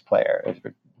table tennis player, a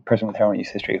person with heroin use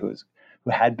history who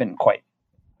had been quite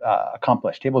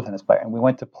accomplished table tennis player. And we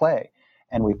went to play.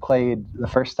 And we played the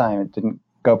first time, it didn't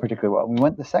go particularly well. We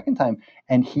went the second time,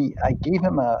 and I gave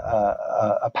him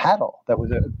a paddle that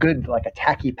was a good, like a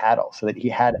tacky paddle, so that he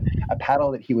had a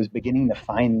paddle that he was beginning to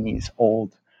find these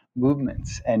old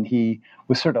movements. And he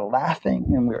was sort of laughing,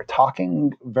 and we were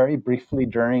talking very briefly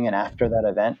during and after that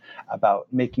event about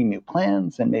making new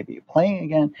plans and maybe playing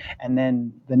again. And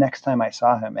then the next time I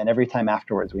saw him, and every time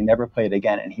afterwards, we never played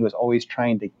again. And he was always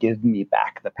trying to give me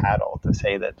back the paddle to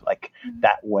say that, like,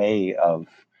 that way of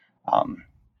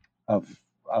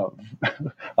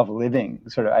living,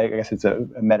 sort of, I guess it's a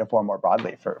metaphor more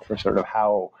broadly for sort of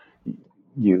how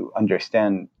you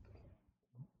understand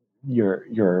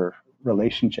your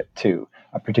relationship to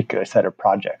a particular set of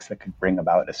projects that could bring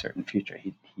about a certain future.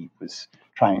 He was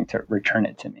trying to return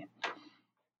it to me.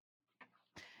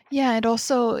 Yeah, and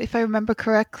also, if I remember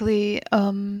correctly,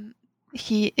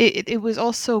 it was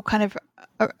also kind of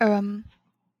a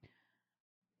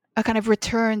kind of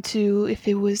return to, if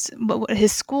it was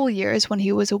his school years when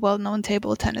he was a well-known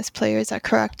table tennis player. Is that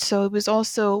correct? So it was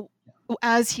also,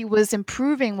 as he was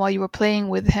improving while you were playing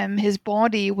with him, his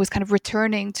body was kind of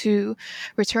returning to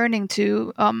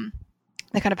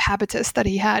kind of habitus that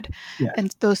he had Yeah. in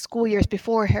those school years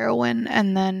before heroin,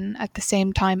 and then at the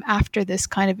same time after this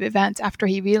kind of event, after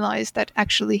he realized that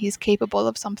actually he's capable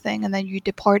of something, and then you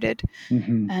departed.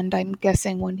 Mm-hmm. And I'm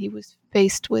guessing when he was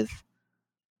faced with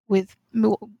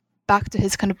back to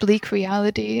his kind of bleak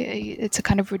reality, it's a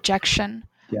kind of rejection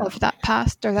of that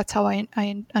past, or that's how I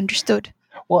understood.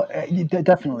 Well,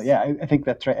 definitely, yeah. I think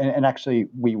that's right. And actually,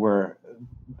 when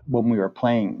we were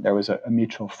playing, there was a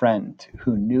mutual friend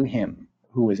who knew him,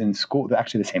 who was in school,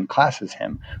 actually the same class as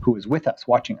him, who was with us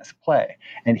watching us play.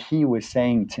 And he was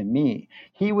saying to me,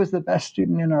 he was the best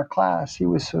student in our class. He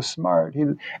was so smart.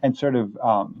 And sort of,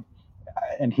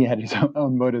 and he had his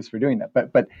own motives for doing that.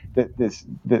 But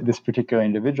this particular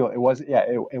individual, it was,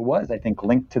 I think,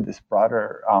 linked to this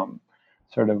broader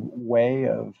sort of way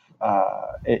of,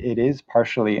 it is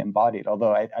partially embodied.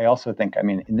 Although I also think, I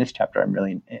mean, in this chapter, I'm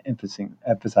really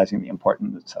emphasizing the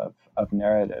importance of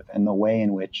narrative and the way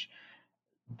in which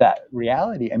that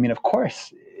reality. I mean, of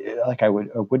course, like I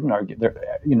wouldn't argue there.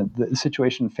 The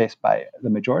situation faced by the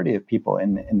majority of people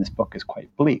in this book is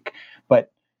quite bleak,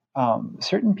 but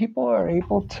certain people are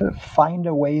able to find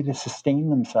a way to sustain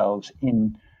themselves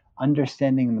in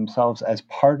understanding themselves as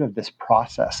part of this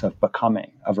process of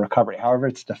becoming, of recovery, however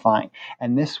it's defined.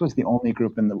 And this was the only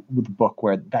group in the book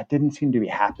where that didn't seem to be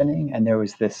happening, and there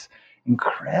was this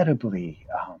incredibly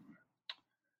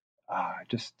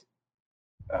just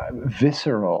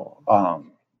visceral.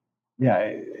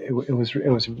 It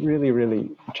was really,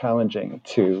 really challenging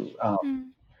to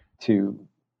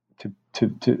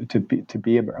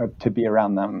be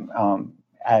around them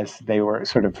as they were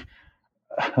sort of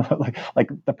like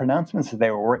the pronouncements that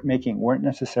they were making weren't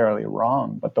necessarily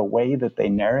wrong, but the way that they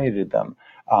narrated them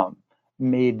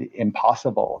made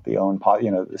impossible the own,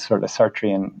 the sort of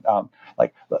Sartrean,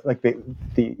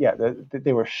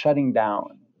 they were shutting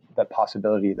down the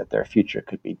possibility that their future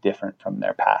could be different from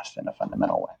their past in a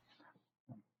fundamental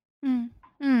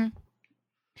way.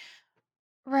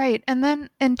 Right. And then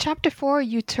in chapter 4,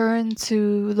 you turn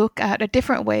to look at a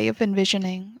different way of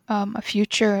envisioning a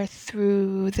future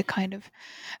through the kind of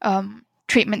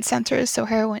treatment centers, so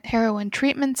heroin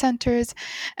treatment centers,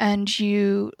 and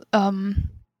you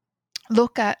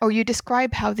look at, or you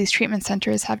describe how these treatment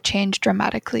centers have changed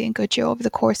dramatically in Guizhou over the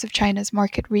course of China's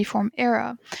market reform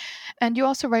era. And you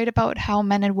also write about how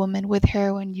men and women with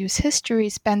heroin use history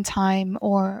spend time,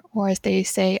 or as they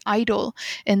say, idle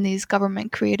in these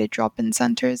government-created drop-in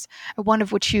centers. One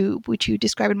of which you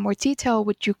describe in more detail,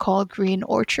 which you call Green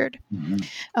Orchard.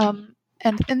 Mm-hmm.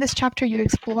 And in this chapter, you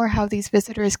explore how these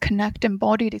visitors connect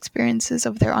embodied experiences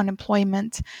of their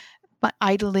unemployment, but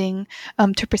idling,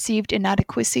 to perceived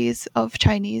inadequacies of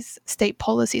Chinese state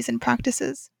policies and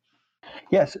practices.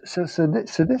 Yes. So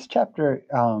this chapter.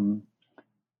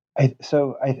 I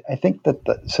think that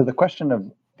the question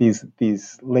of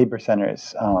these labor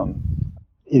centers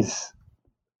is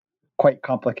quite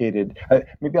complicated.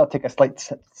 Maybe I'll take a slight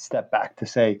step back to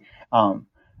say,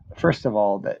 first of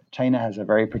all, that China has a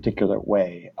very particular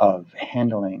way of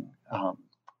handling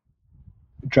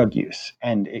drug use,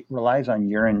 and it relies on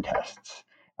urine tests,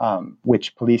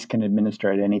 which police can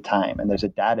administer at any time. And there's a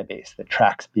database that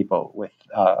tracks people with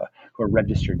who are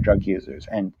registered drug users,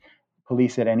 and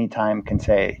police at any time can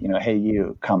say, hey,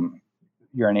 you come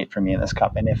urinate for me in this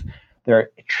cup. And if there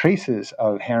are traces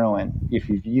of heroin, if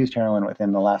you've used heroin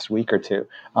within the last week or two,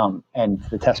 and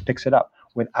the test picks it up,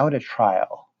 without a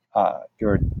trial,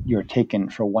 you're taken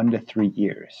for 1 to 3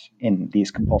 years in these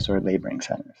compulsory laboring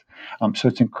centers. So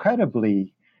it's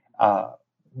incredibly,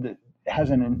 it has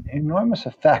an enormous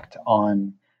effect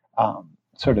on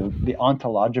sort of the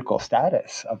ontological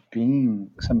status of being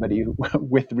somebody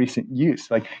with recent use.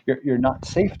 Like you're not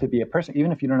safe to be a person,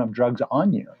 even if you don't have drugs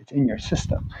on you. It's in your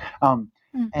system.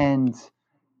 And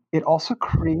it also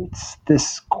creates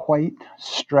this quite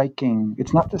striking,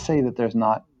 it's not to say that there's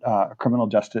not criminal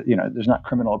justice, there's not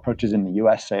criminal approaches in the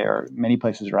US, say, or many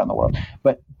places around the world.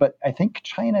 But I think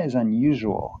China is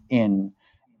unusual in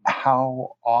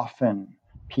how often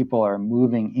people are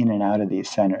moving in and out of these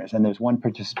centers. And there's one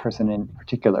person in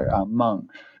particular, Meng,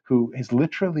 who has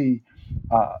literally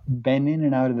been in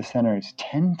and out of the centers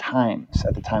 10 times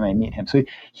at the time I meet him. So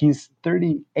he's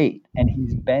 38, and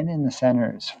he's been in the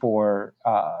centers for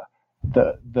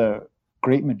the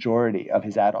great majority of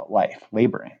his adult life,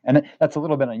 laboring. And that's a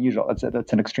little bit unusual.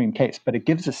 That's an extreme case, but it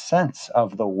gives a sense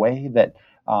of the way that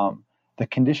the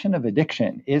condition of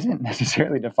addiction isn't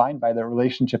necessarily defined by the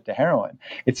relationship to heroin.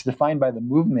 It's defined by the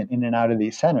movement in and out of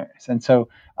these centers. And so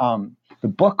the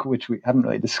book, which we haven't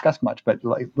really discussed much, but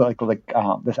like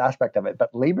this aspect of it,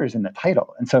 but labor is in the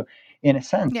title. And so in a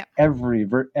sense,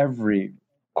 every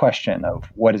question of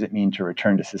what does it mean to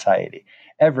return to society,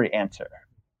 every answer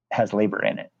has labor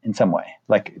in it in some way.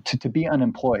 Like to be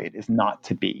unemployed is not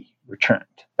to be returned.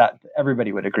 That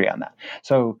everybody would agree on that.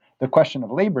 So the question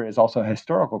of labor is also a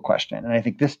historical question. And I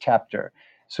think this chapter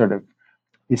sort of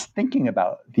is thinking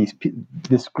about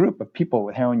this group of people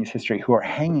with heroin use history who are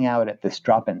hanging out at this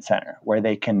drop-in center where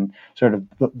they can sort of,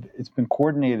 it's been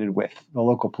coordinated with the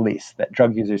local police that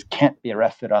drug users can't be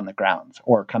arrested on the grounds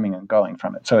or coming and going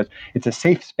from it. So it's a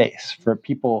safe space for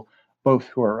people both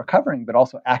who are recovering but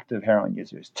also active heroin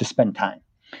users to spend time.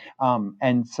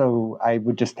 And so I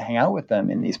would just hang out with them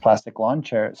in these plastic lawn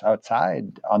chairs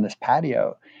outside on this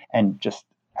patio, and just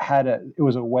it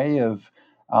was a way of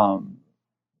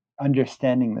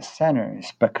understanding the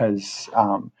centers, because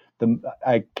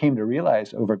I came to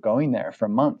realize over going there for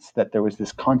months that there was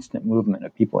this constant movement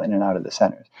of people in and out of the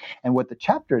centers. And what the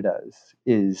chapter does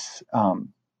is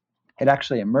it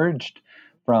actually emerged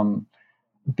from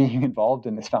being involved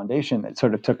in this foundation that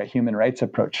sort of took a human rights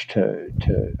approach to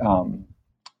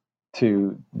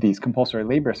these compulsory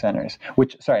labor centers,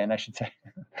 and I should say,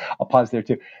 I'll pause there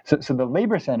too. So the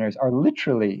labor centers are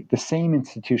literally the same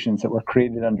institutions that were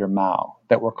created under Mao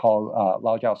that were called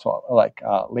Laojiaoshuo, like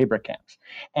labor camps.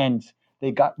 And they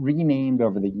got renamed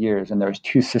over the years, and there's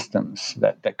two systems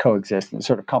that coexist, and it's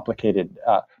sort of complicated.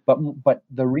 But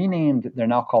the renamed, they're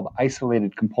now called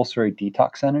isolated compulsory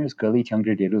detox centers,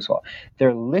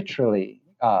 They're literally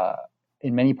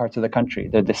in many parts of the country,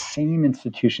 they're the same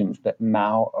institutions that the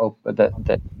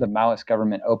Maoist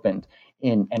government opened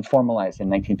and formalized in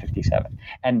 1957.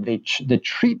 And the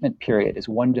treatment period is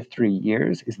 1 to 3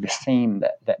 years, is the same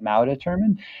that Mao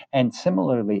determined. And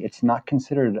similarly, it's not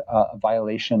considered a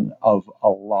violation of a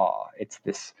law. It's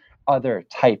this other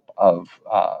type of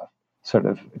sort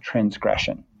of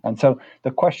transgression. And so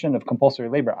the question of compulsory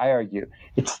labor, I argue,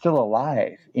 it's still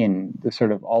alive in the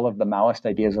sort of all of the Maoist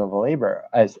ideas of labor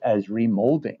as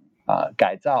remolding,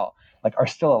 gaizao, like are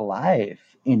still alive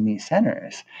in these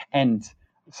centers. And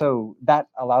so that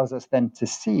allows us then to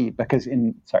see, because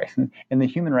in the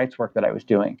human rights work that I was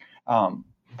doing,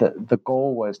 the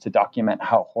goal was to document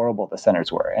how horrible the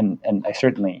centers were. And I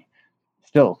certainly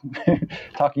still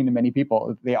talking to many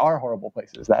people, they are horrible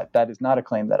places. That is not a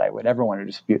claim that I would ever want to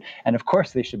dispute. And of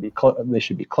course, they should be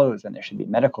closed, and there should be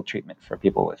medical treatment for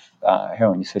people with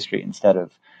heroin use history instead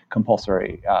of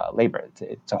compulsory labor.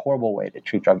 It's a horrible way to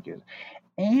treat drug use.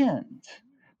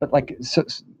 But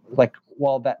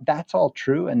while that's all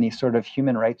true, and these sort of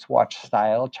Human Rights Watch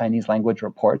style Chinese language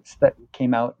reports that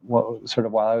came out sort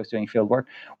of while I was doing field work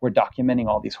were documenting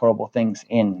all these horrible things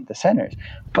in the centers,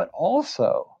 but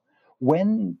also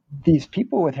when these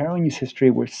people with heroin use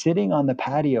history were sitting on the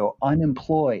patio,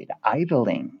 unemployed,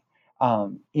 idling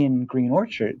in green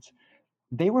orchards,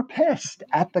 they were pissed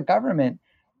at the government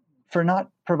for not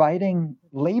providing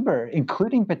labor,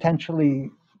 including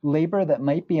potentially labor that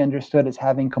might be understood as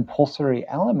having compulsory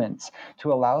elements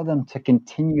to allow them to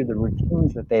continue the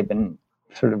routines that they've been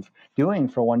sort of doing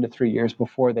for 1 to 3 years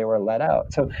before they were let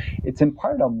out. So it's in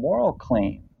part a moral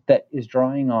claim that is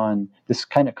drawing on this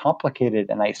kind of complicated,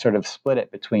 and I sort of split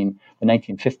it between the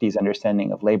 1950s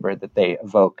understanding of labor that they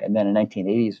evoke and then a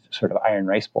 1980s sort of Iron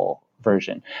Rice Bowl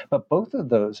version. But both of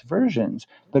those versions,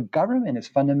 the government is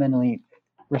fundamentally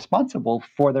responsible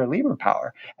for their labor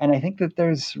power. And I think that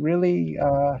there's really,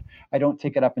 I don't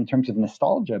take it up in terms of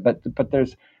nostalgia, but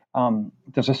there's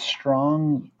a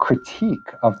strong critique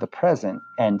of the present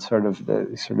and sort of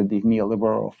these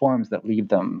neoliberal reforms that leave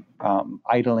them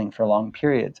idling for long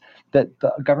periods, that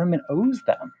the government owes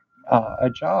them a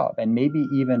job, and maybe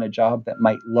even a job that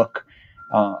might look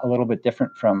a little bit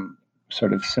different from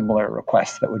sort of similar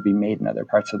requests that would be made in other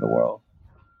parts of the world.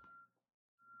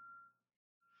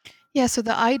 Yeah, so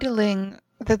the idling,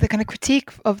 the kind of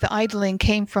critique of the idling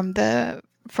came from the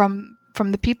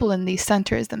people in these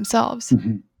centers themselves.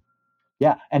 Mm-hmm.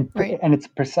 Yeah, and it's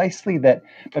precisely that,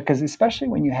 because especially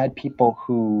when you had people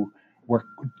who were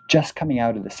just coming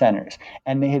out of the centers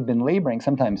and they had been laboring,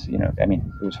 sometimes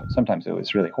sometimes it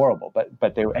was really horrible,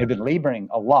 but they had been laboring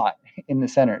a lot in the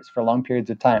centers for long periods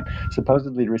of time,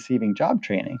 supposedly receiving job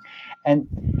training. And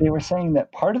they were saying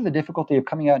that part of the difficulty of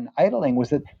coming out and idling was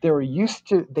that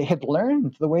they had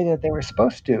learned the way that they were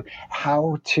supposed to,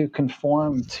 how to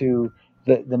conform to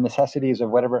the necessities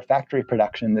of whatever factory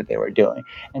production that they were doing.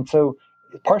 And so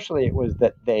partially it was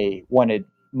that they wanted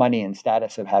money and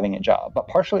status of having a job, but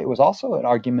partially it was also an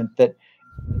argument that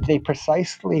they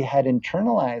precisely had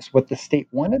internalized what the state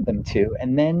wanted them to,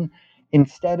 and then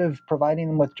instead of providing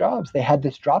them with jobs, they had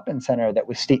this drop-in center that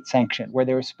was state sanctioned, where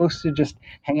they were supposed to just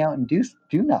hang out and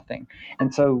do nothing.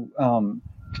 And so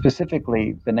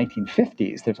specifically the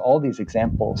 1950s, there's all these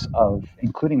examples of,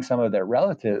 including some of their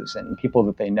relatives and people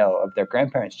that they know of their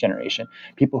grandparents' generation,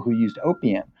 people who used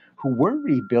opium, who were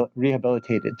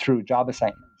rehabilitated through job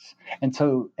assignments.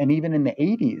 And even in the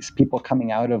 80s, people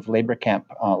coming out of labor camp,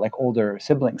 like older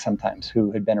siblings sometimes,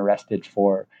 who had been arrested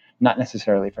for, not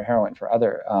necessarily for heroin, for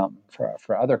other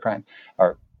crime,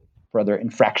 or for other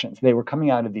infractions. They were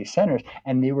coming out of these centers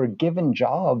and they were given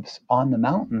jobs on the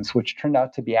mountains, which turned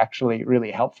out to be actually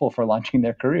really helpful for launching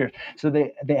their careers. So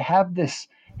they have this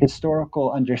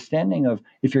historical understanding of,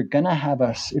 if you're going to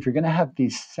have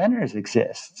these centers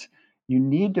exist, you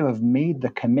need to have made the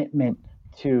commitment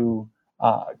to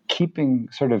keeping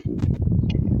sort of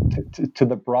to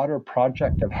the broader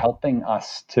project of helping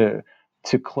us to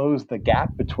close the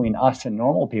gap between us and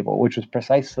normal people, which was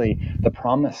precisely the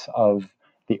promise of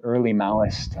the early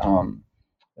Maoist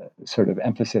sort of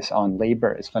emphasis on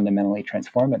labor is fundamentally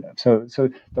transformative. So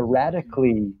the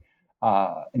radically,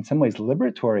 in some ways,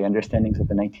 liberatory understandings of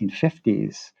the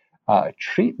 1950s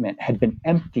treatment had been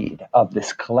emptied of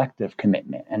this collective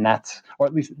commitment, and or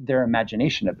at least their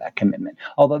imagination of that commitment.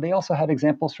 Although they also had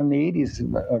examples from the 80s,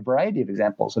 a variety of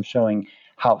examples of showing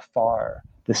how far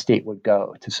the state would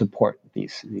go to support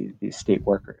these state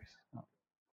workers.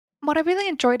 What I really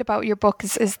enjoyed about your book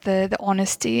is the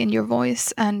honesty in your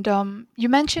voice. And you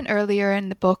mentioned earlier in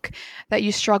the book that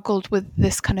you struggled with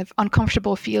this kind of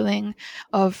uncomfortable feeling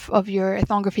of your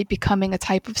ethnography becoming a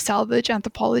type of salvage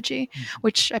anthropology,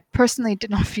 which I personally did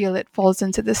not feel it falls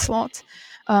into this slot.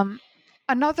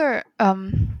 Another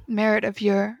merit of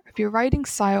your writing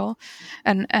style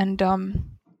and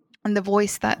the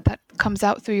voice that comes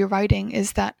out through your writing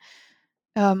is that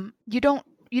you don't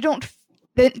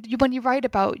when you write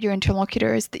about your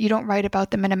interlocutors, that you don't write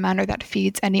about them in a manner that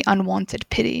feeds any unwanted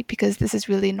pity, because this is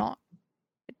really not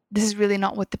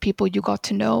what the people you got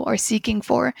to know are seeking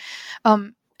for.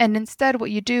 And instead,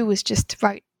 what you do is just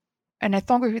write an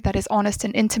ethnography that is honest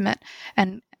and intimate,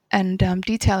 and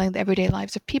detailing the everyday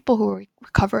lives of people who are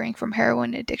recovering from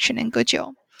heroin addiction in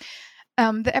Gojo.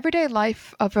 The everyday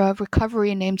life of a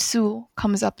recovery named Sue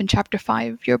comes up in chapter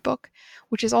 5 of your book,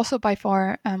 which is also by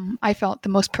far, I felt, the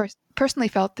most personally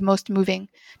felt the most moving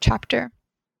chapter.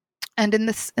 And in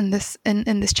this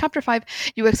chapter 5,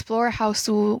 you explore how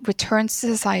Sue returns to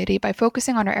society by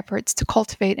focusing on her efforts to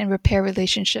cultivate and repair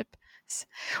relationships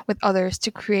with others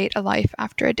to create a life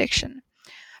after addiction.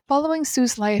 Following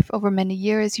Sue's life over many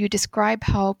years, you describe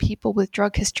how people with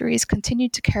drug histories continue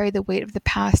to carry the weight of the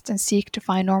past and seek to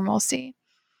find normalcy.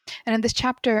 And in this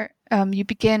chapter, you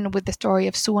begin with the story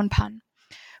of Sue and Pan,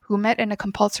 who met in a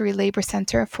compulsory labor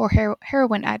center for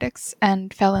heroin addicts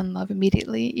and fell in love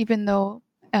immediately, even though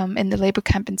in the labor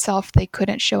camp itself they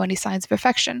couldn't show any signs of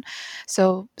affection.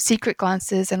 So secret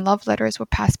glances and love letters were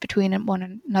passed between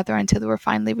one another until they were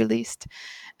finally released.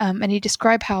 And you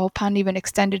describe how Pan even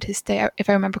extended his stay. If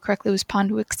I remember correctly, it was Pan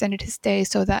who extended his stay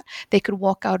so that they could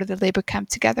walk out of the labor camp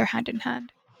together, hand in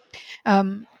hand.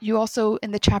 You also,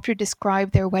 in the chapter,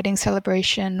 describe their wedding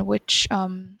celebration, which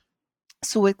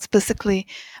Sue explicitly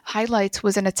highlights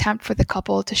was an attempt for the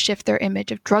couple to shift their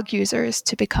image of drug users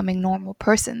to becoming normal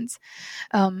persons.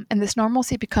 And this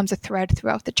normalcy becomes a thread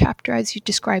throughout the chapter, as you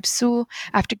describe Sue,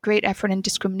 after great effort and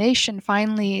discrimination,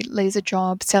 finally lays a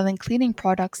job selling cleaning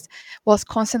products whilst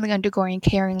constantly undergoing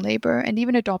caring labor and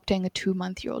even adopting a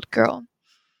 2-month-old girl.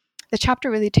 The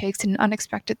chapter really takes an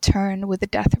unexpected turn with the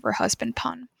death of her husband,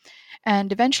 Pan.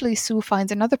 And eventually Sue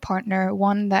finds another partner,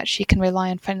 one that she can rely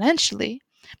on financially,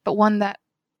 but one that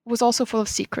was also full of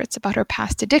secrets about her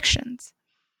past addictions.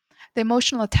 The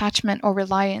emotional attachment or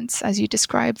reliance, as you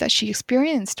describe, that she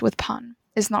experienced with Pan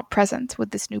is not present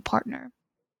with this new partner,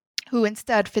 who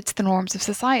instead fits the norms of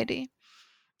society.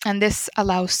 And this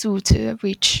allows Sue to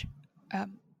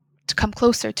come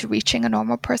closer to reaching a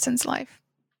normal person's life.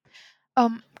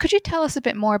 Could you tell us a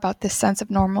bit more about this sense of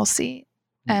normalcy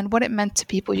and what it meant to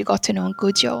people you got to know in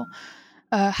Gojo?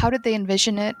 How did they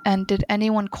envision it, and did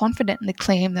anyone confidently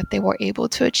claim that they were able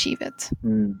to achieve it?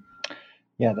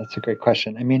 Yeah, that's a great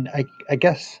question. I mean, I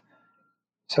guess,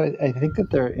 so I think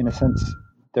that in a sense,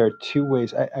 there are two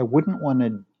ways. I wouldn't want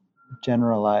to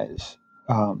generalize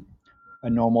a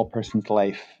normal person's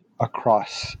life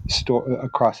across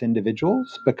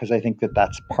individuals, because I think that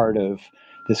that's part of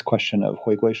this question of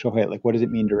huigui shuhui, like what does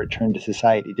it mean to return to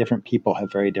society? Different people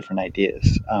have very different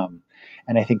ideas.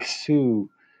 And I think Sue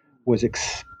was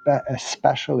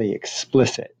especially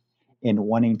explicit in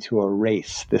wanting to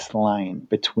erase this line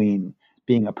between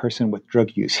being a person with drug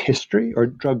use history or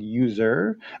drug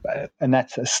user. And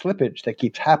that's a slippage that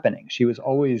keeps happening. She was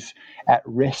always at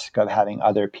risk of having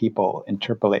other people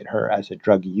interpolate her as a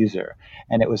drug user.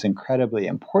 And it was incredibly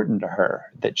important to her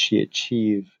that she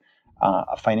achieve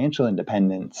a financial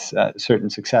independence, certain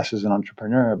success as an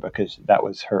entrepreneur, because that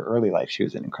was her early life. She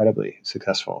was an incredibly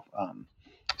successful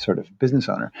sort of business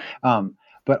owner.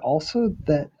 But also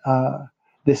that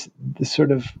this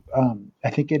sort of, I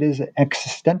think it is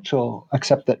existential,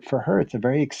 except that for her, it's a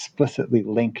very explicitly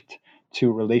linked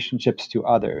to relationships to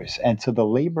others. And so the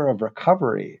labor of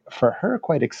recovery for her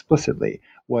quite explicitly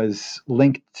was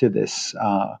linked to this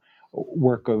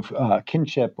work of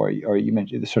kinship, or you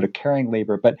mentioned the sort of caring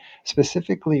labor, but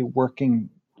specifically working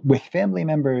with family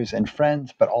members and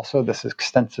friends, but also this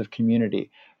extensive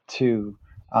community to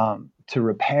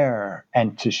repair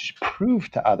and to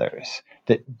prove to others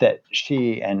that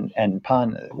she and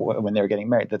Pan, when they were getting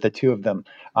married, that the two of them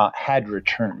had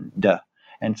returned.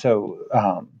 And so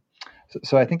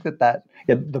I think that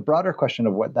the broader question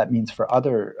of what that means for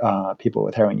other people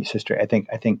with heroin use history, I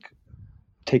think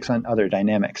takes on other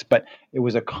dynamics. But it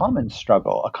was a common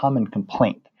struggle, a common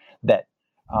complaint that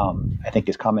I think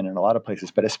is common in a lot of places,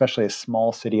 but especially a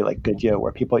small city like Goodyear,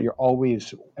 where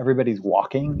everybody's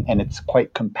walking and it's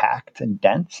quite compact and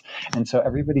dense. And so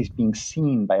everybody's being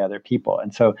seen by other people.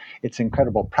 And so it's an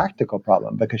incredible practical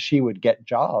problem, because she would get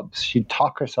jobs. She'd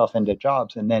talk herself into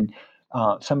jobs, and then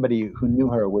somebody who knew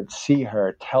her would see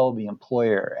her, tell the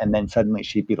employer, and then suddenly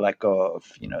she'd be let go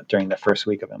of, during the first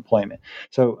week of employment.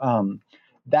 So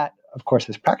that, of course,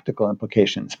 has practical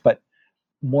implications. But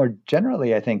more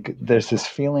generally, I think there's this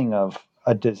feeling of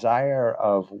a desire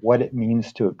of what it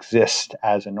means to exist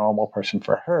as a normal person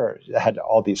for her. It had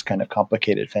all these kind of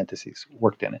complicated fantasies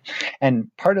worked in it. And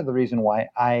part of the reason why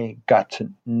I got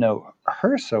to know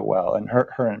her so well, and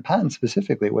her and Pan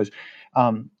specifically, was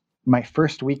my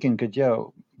first week in Goodyear.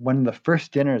 One of the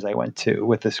first dinners I went to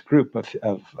with this group of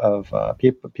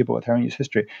people with heroin use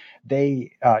history,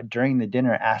 they during the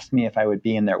dinner asked me if I would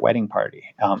be in their wedding party,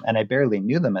 and I barely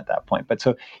knew them at that point. But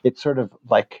so it's sort of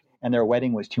like, and their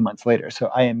wedding was 2 months later. So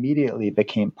I immediately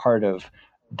became part of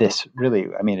this. Really,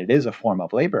 I mean, it is a form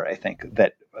of labor, I think,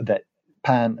 that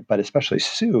Pan, but especially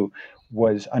Sue,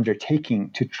 was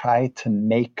undertaking to try to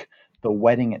make the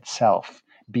wedding itself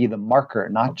be the marker,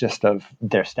 not just of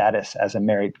their status as a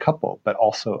married couple, but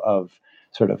also of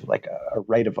sort of like a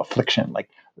rite of affliction, like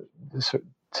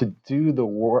to do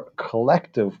the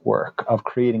collective work of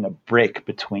creating a break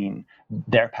between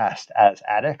their past as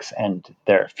addicts and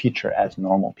their future as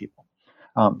normal people.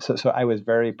 So I was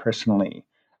very personally,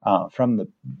 from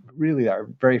our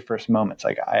very first moments,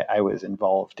 like I was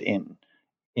involved in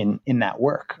that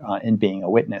work, in being a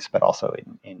witness, but also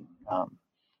in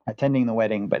attending the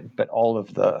wedding, but all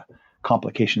of the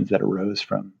complications that arose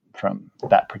from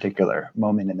that particular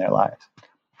moment in their lives.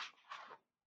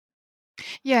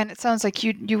 Yeah, and it sounds like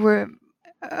you were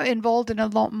involved in a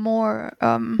lot more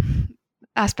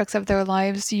aspects of their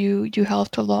lives. You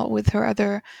helped a lot with her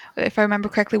other, if I remember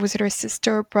correctly, was it her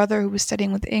sister or brother who was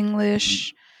studying with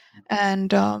English,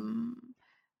 and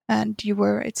you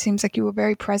were. It seems like you were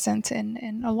very present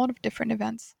in a lot of different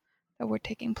events that were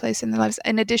taking place in their lives,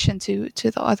 in addition to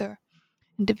the other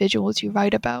individuals you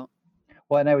write about.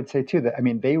 Well, and I would say too that, I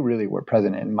mean, they really were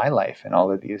present in my life in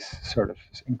all of these sort of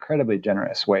incredibly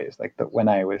generous ways. Like when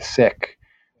I was sick,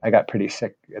 I got pretty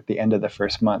sick at the end of the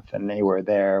first month, and they were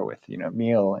there with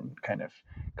meal and kind of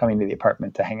coming to the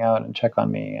apartment to hang out and check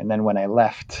on me. And then when I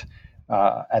left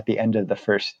at the end of the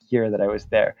first year that I was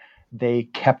there, they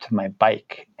kept my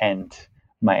bike and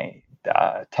my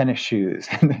tennis shoes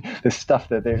and the stuff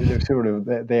that they're sort of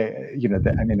I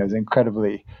mean, it was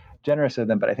incredibly generous of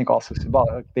them, but I think also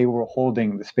symbolic. They were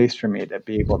holding the space for me to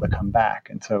be able to come back.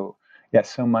 And so, yeah,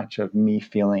 so much of me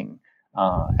feeling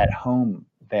at home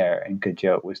there in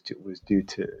Goodyear was due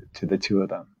to the two of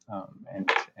them,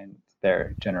 and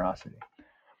their generosity.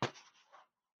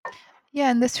 Yeah,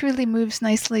 and this really moves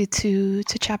nicely to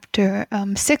chapter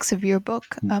 6 of your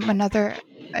book. Another,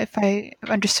 if I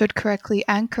understood correctly,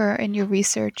 anchor in your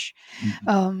research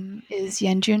is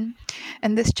Yanjun,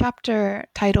 and this chapter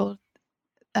titled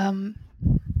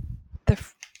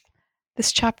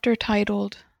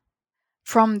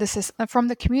From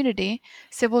the Community,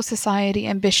 Civil Society,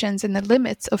 Ambitions, and the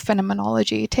Limits of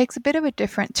Phenomenology takes a bit of a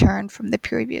different turn from the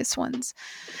previous ones.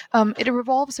 It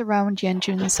revolves around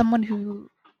Yanjun, someone who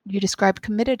you describe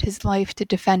committed his life to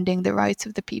defending the rights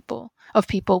of people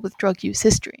with drug use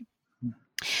history.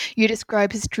 You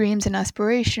describe his dreams and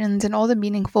aspirations and all the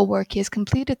meaningful work he has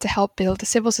completed to help build a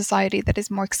civil society that is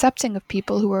more accepting of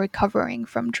people who are recovering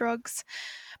from drugs.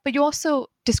 But you also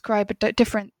describe a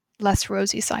different less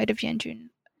rosy side of Yanjun.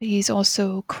 He's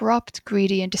also corrupt,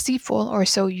 greedy, and deceitful, or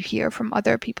so you hear from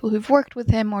other people who've worked with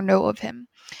him or know of him.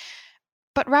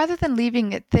 But rather than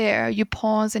leaving it there, you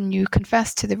pause and you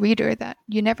confess to the reader that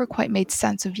you never quite made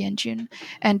sense of Yanjun,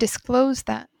 and disclose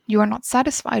that you are not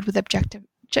satisfied with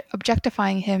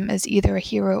objectifying him as either a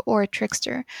hero or a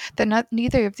trickster, that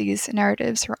neither of these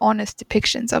narratives are honest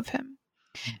depictions of him.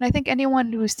 And I think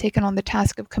anyone who's taken on the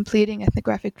task of completing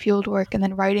ethnographic fieldwork and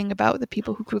then writing about the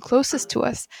people who grew closest to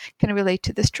us can relate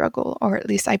to the struggle, or at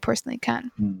least I personally can.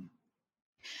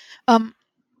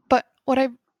 But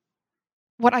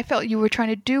what I felt you were trying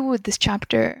to do with this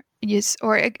chapter is,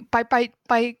 or by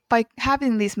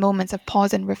having these moments of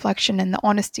pause and reflection and the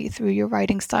honesty through your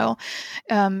writing style,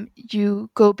 you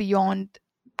go beyond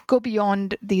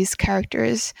these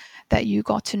characters that you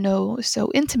got to know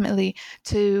so intimately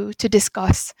to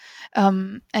discuss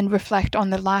and reflect on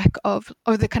the lack of,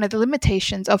 or the kind of the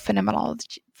limitations of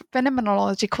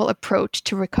phenomenological approach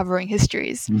to recovering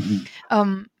histories.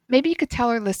 Maybe you could tell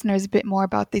our listeners a bit more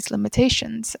about these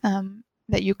limitations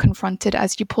that you confronted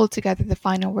as you pulled together the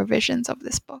final revisions of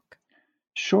this book.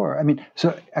 Sure. I mean,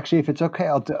 so actually, if it's okay,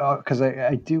 I'll because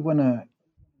I do want to,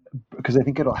 because I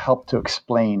think it'll help to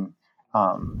explain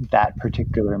that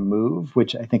particular move,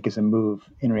 which I think is a move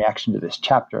in reaction to this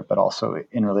chapter, but also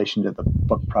in relation to the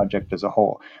book project as a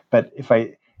whole. But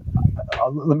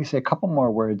let me say a couple more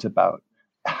words about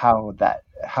how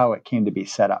it came to be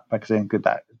set up, because I think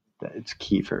that it's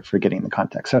key for getting the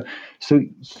context. So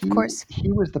he was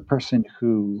the person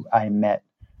who I met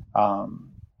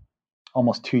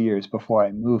almost 2 years before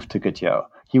I moved to Goodyear.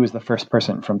 He was the first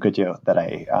person from Goodyear that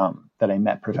I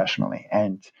met professionally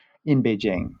and in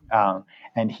Beijing,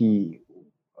 and he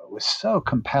was so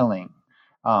compelling.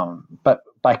 But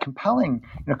by compelling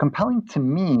to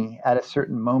me at a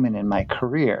certain moment in my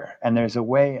career, and there's a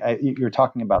way you're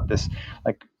talking about this,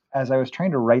 like, as I was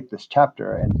trying to write this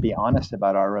chapter and be honest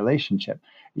about our relationship,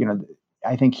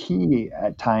 I think he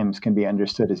at times can be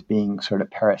understood as being sort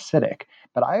of parasitic,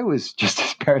 but I was just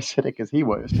as parasitic as he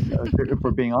was, if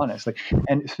we're being honest.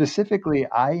 And specifically,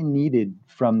 I needed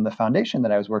from the foundation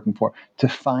that I was working for to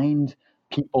find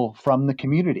people from the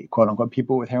community, quote unquote,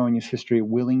 people with heroin use history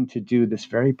willing to do this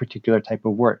very particular type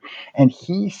of work. And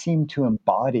he seemed to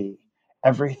embody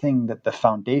everything that the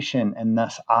foundation and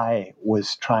thus I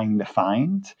was trying to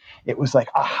find. It was like,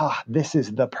 aha, this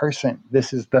is the person.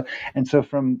 And so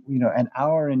from, an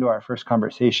hour into our first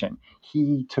conversation,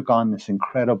 he took on this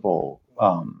incredible,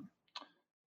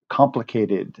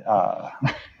 complicated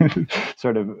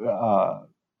sort of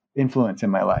influence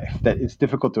in my life that is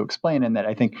difficult to explain, and that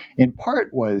I think in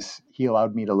part was he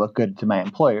allowed me to look good to my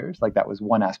employers. Like, that was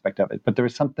one aspect of it. But there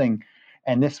was something,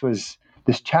 and this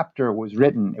chapter was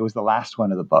written, it was the last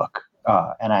one of the book.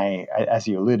 And I, as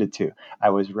you alluded to,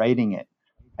 I was writing it.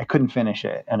 I couldn't finish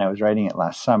it. And I was writing it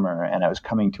last summer, and I was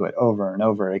coming to it over and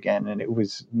over again. And it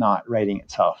was not writing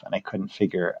itself. And I couldn't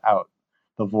figure out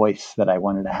the voice that I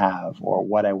wanted to have or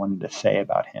what I wanted to say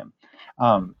about him.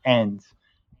 To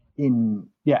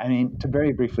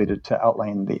very briefly to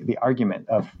outline the argument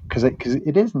of, because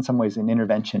it is in some ways an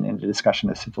intervention in the discussion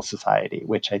of civil society,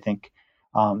 which I think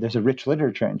there's a rich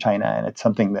literature in China, and it's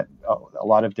something that a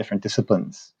lot of different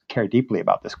disciplines care deeply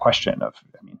about, this question of,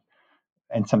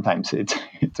 and sometimes it's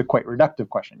a quite reductive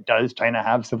question. Does China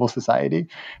have civil society?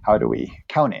 How do we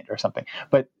count it, or something?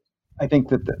 But I think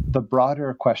that the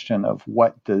broader question of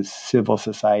what does civil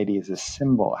society as a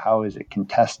symbol, how is it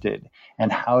contested,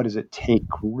 and how does it take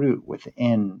root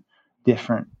within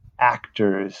different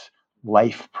actors'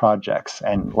 life projects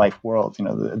and life worlds,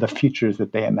 the futures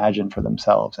that they imagine for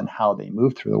themselves and how they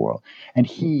move through the world. And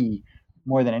he,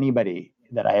 more than anybody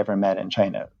that I ever met in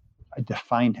China,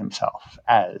 defined himself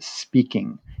as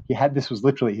speaking. This was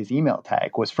literally his email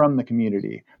tag, was from the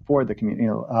community, for the community,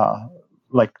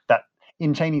 like that.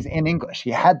 In Chinese and English,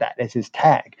 he had that as his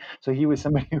tag. So he was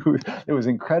somebody who, it was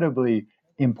incredibly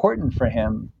important for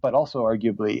him, but also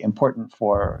arguably important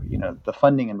for, the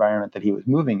funding environment that he was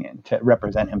moving in, to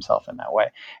represent himself in that way.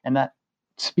 And that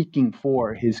speaking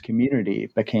for his community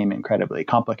became incredibly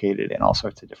complicated in all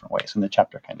sorts of different ways. And the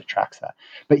chapter kind of tracks that.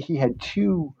 But he had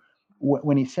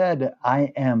when he said,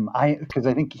 because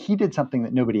I think he did something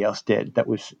that nobody else did that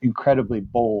was incredibly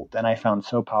bold and I found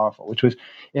so powerful, which was,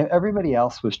 if everybody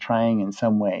else was trying in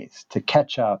some ways to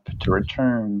catch up, to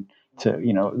return to,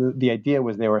 the idea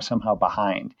was they were somehow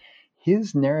behind.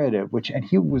 His narrative, and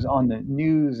he was on the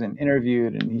news and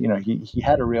interviewed, and, he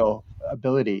had a real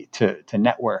ability to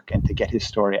network and to get his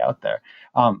story out there.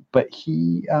 But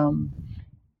he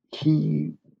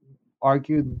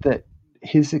argued that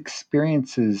his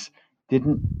experiences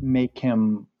didn't make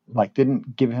him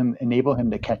didn't enable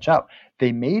him to catch up.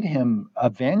 They made him a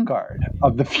vanguard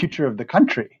of the future of the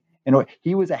country.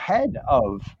 He was ahead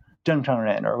of Zheng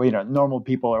Chengren or normal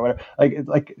people or whatever.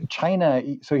 Like China.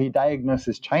 So he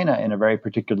diagnoses China in a very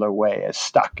particular way as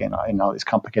stuck in all these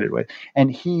complicated ways,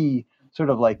 and he sort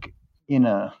of like in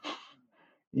a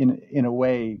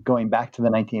way, going back to the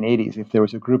 1980s, if there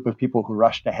was a group of people who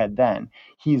rushed ahead then,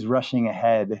 he's rushing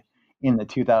ahead in the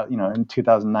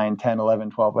 2009, 10,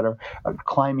 11, 12, whatever,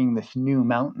 climbing this new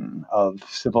mountain of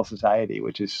civil society,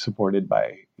 which is supported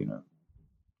by,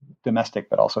 domestic,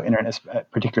 but also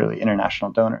particularly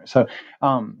international donors. So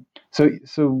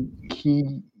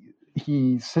he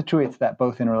situates that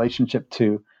both in relationship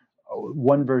to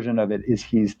one version of it is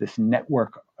he's this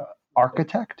network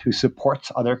architect who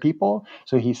supports other people.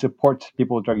 So he supports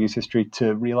people with drug use history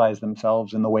to realize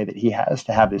themselves in the way that he has,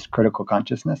 to have this critical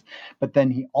consciousness. But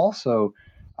then he also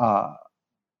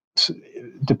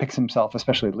depicts himself,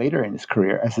 especially later in his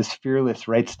career, as this fearless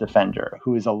rights defender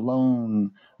who is a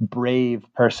lone, brave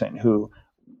person who,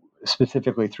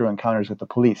 specifically through encounters with the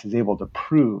police, is able to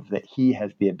prove that he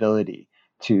has the ability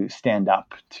to stand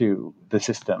up to the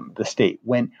system, the state,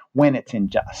 when it's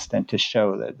unjust, and to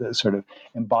show that the sort of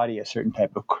embody a certain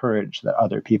type of courage that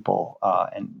other people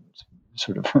and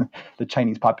sort of the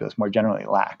Chinese populace more generally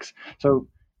lacks. So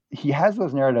he has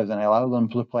those narratives, and I allow them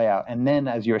to play out. And then,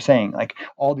 as you were saying, like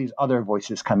all these other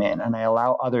voices come in, and I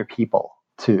allow other people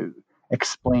to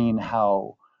explain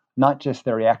how not just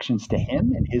their reactions to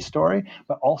him and his story,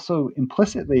 but also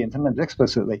implicitly and sometimes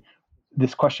explicitly,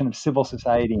 this question of civil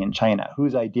society in China.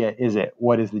 Whose idea is it?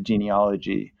 What is the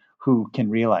genealogy? Who can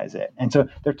realize it? And so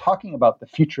they're talking about the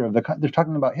future of they're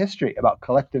talking about history, about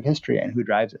collective history, and who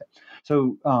drives it.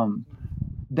 So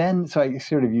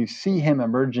you see him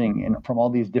emerging from all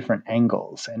these different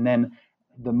angles. And then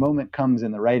the moment comes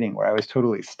in the writing where I was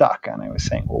totally stuck, and I was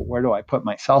saying, well, where do I put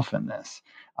myself in this?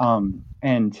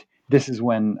 And this is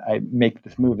when I make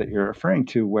this move that you're referring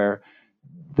to, where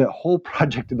the whole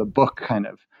project of the book kind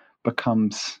of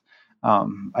becomes,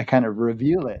 I kind of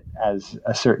reveal it as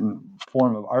a certain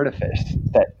form of artifice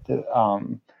that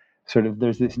sort of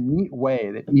there's this neat way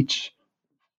that each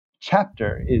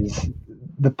chapter is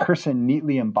the person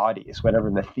neatly embodies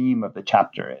whatever the theme of the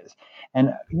chapter is.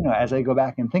 And, as I go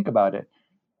back and think about it,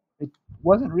 it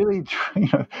wasn't really,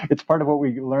 it's part of what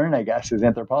we learn, I guess, as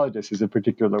anthropologists, is a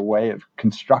particular way of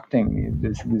constructing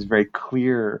these very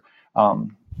clear,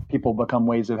 people become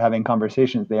ways of having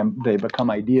conversations. They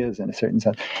become ideas in a certain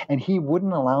sense. And he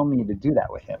wouldn't allow me to do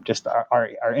that with him. Just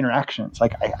our interactions.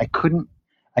 Like I couldn't,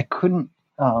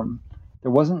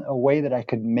 there wasn't a way that I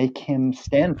could make him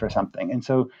stand for something. And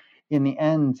so in the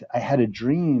end, I had a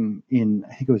dream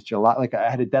I think it was July, like I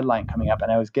had a deadline coming up,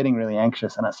 and I was getting really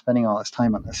anxious, and I was spending all this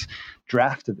time on this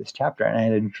draft of this chapter. And I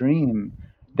had a dream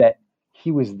that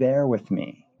he was there with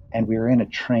me, and we were in a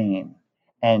train,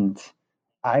 and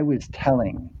I was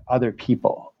telling other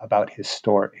people about his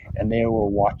story, and they were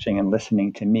watching and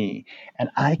listening to me. And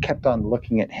I kept on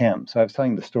looking at him. So I was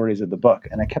telling the stories of the book,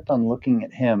 and I kept on looking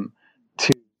at him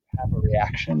to have a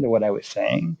reaction to what I was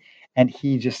saying. And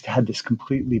he just had this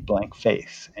completely blank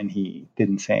face, and he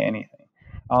didn't say anything.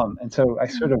 And so I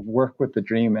sort of work with the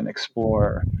dream and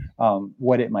explore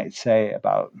what it might say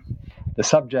about the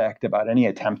subject, about any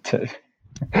attempt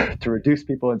to reduce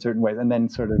people in certain ways, and then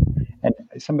and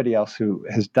somebody else who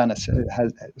has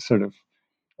sort of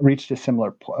reached a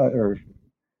similar or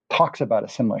talks about a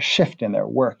similar shift in their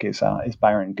work is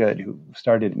Byron Good, who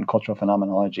started in cultural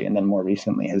phenomenology and then more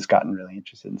recently has gotten really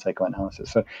interested in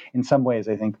psychoanalysis. So in some ways,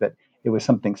 I think that it was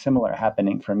something similar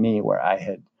happening for me, where I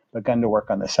had begun to work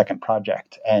on the second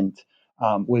project and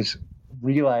was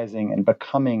realizing and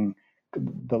becoming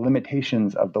the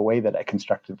limitations of the way that I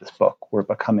constructed this book were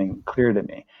becoming clear to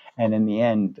me. And in the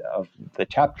end of the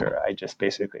chapter, I just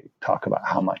basically talk about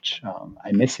how much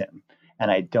I miss him. And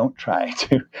I don't try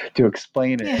to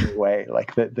explain in any way,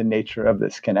 like the nature of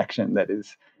this connection that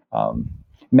is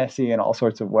messy in all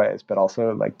sorts of ways, but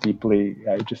also like deeply,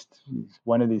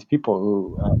 one of these people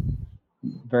who,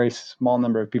 very small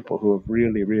number of people who have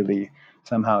really, really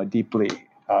somehow deeply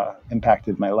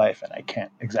impacted my life. And I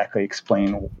can't exactly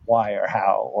explain why or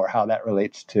how that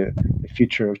relates to the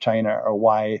future of China, or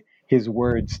why his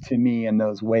words to me in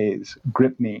those ways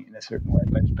grip me in a certain way.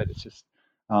 But it's just,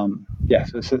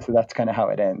 so that's kind of how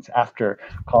it ends, after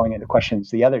calling into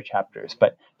questions the other chapters.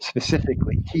 But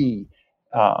specifically, he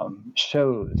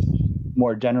shows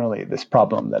more generally this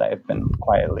problem that I've been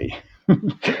quietly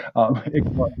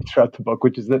ignoring throughout the book,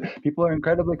 which is that people are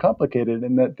incredibly complicated,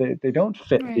 and that they don't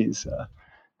fit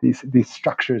these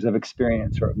structures of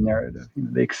experience or of narrative.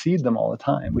 They exceed them all the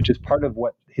time, which is part of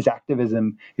what his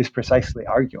activism is precisely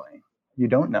arguing. you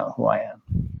don't know who I am.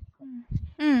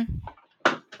 Mm.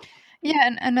 Yeah,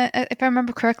 and if I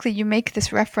remember correctly, you make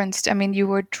this reference. I mean, you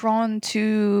were drawn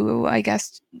to, I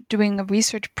guess, doing a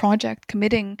research project,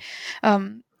 committing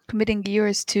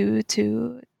years to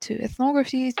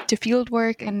ethnography, to field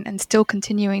work, and still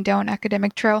continuing down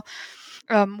academic trail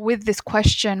with this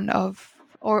question of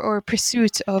or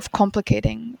pursuit of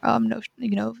complicating,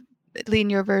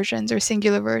 linear versions or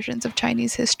singular versions of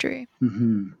Chinese history.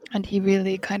 Mm-hmm. And he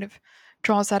really kind of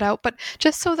draws that out. But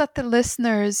just so that the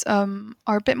listeners are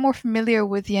a bit more familiar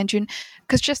with Yan Jun,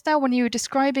 because just now when you were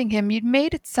describing him, you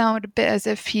made it sound a bit as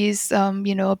if he's,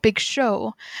 a big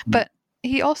show. But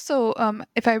he also,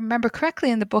 if I remember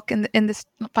correctly in the book, in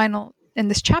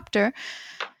this chapter,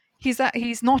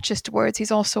 he's not just words,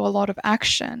 he's also a lot of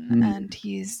action. And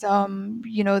he's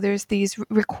there's these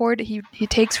he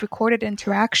takes recorded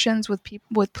interactions with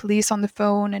police on the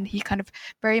phone, and he kind of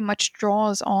very much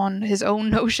draws on his own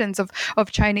notions of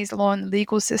Chinese law and the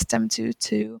legal system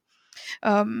to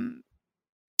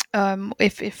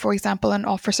if for example an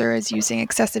officer is using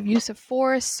excessive use of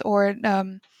force or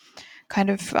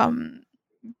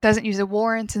doesn't use a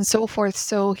warrant and so forth.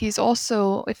 So he's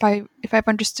also, if I've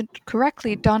understood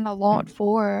correctly, done a lot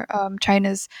for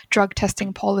China's drug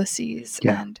testing policies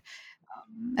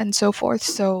and so forth.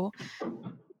 So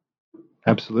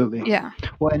absolutely, yeah.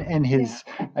 Well, and his,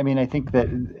 I mean, I think that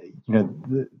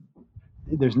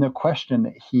there's no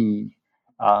question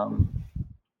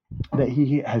that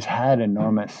he has had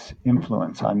enormous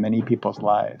influence on many people's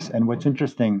lives. And what's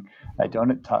interesting, I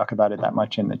don't talk about it that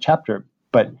much in the chapter,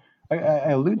 but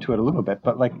I allude to it a little bit,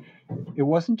 but like, it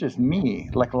wasn't just me,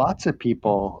 like lots of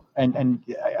people, and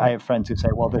I have friends who say,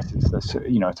 well, this is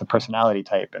it's a personality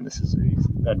type, and this is,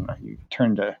 I don't know, you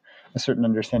turn to a certain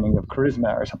understanding of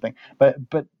charisma or something, but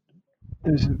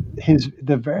there's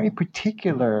the very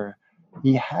particular,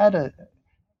 he had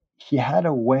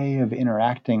a way of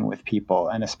interacting with people,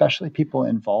 and especially people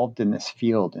involved in this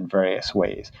field in various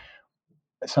ways.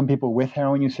 Some people with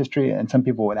heroin use history and some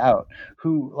people without,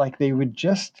 who like they would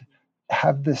just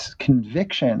have this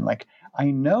conviction, like,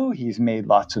 I know he's made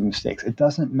lots of mistakes. It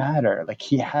doesn't matter. Like,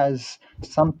 he has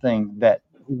something that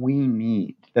we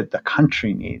need, that the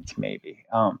country needs, maybe.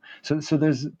 So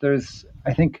there's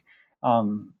I think,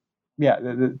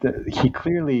 he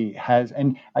clearly has,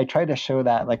 and I try to show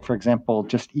that, like, for example,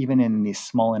 just even in these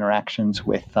small interactions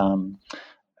with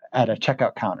at a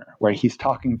checkout counter where he's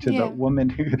talking to the woman,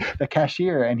 the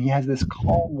cashier, and he has this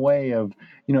calm way of,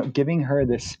 giving her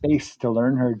this space to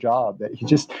learn her job, that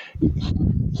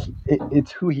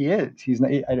it's who he is.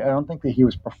 I don't think that he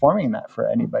was performing that for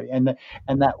anybody. And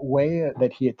that way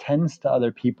that he attends to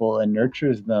other people and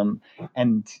nurtures them,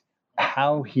 and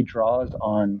how he draws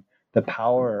on the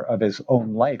power of his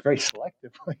own life very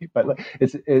selectively, but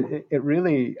it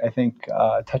really, I think,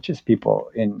 touches people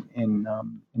in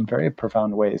very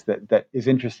profound ways that is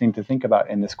interesting to think about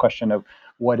in this question of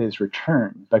what is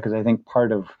return, because I think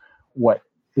part of what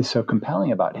is so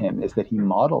compelling about him is that he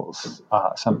models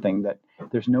something that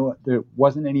there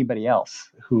wasn't anybody else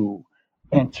who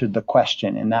answered the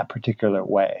question in that particular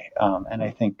way, and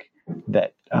I think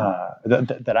that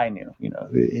that I knew,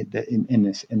 in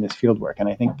this field work, and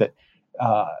I think that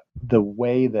the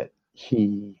way that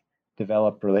he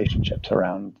developed relationships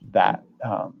around that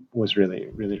was really,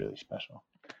 really, really special.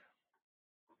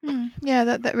 Yeah,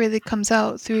 that really comes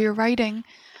out through your writing.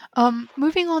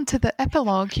 Moving on to the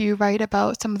epilogue, you write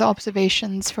about some of the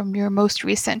observations from your most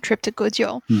recent trip to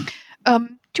Gojiu.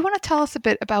 Do you want to tell us a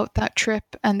bit about that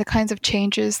trip and the kinds of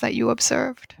changes that you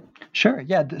observed? Sure.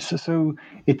 Yeah. So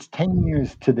it's 10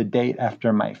 years to the date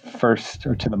after my first,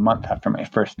 or to the month after my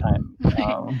first time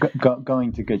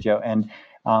going to Gojiu. And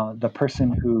the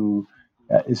person who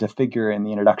is a figure in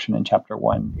the introduction in chapter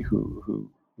 1, who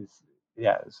is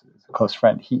a close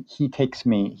friend, he takes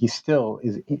me, he still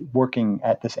is working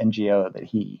at this NGO that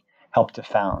he helped to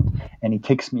found. And he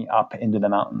takes me up into the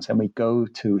mountains, and we go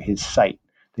to his site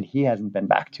that he hasn't been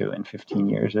back to in 15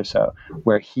 years or so,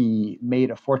 where he made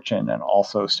a fortune and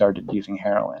also started using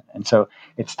heroin. And so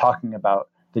it's talking about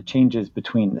the changes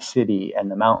between the city and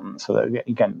the mountains. So that,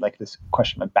 again, like this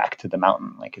question of back to the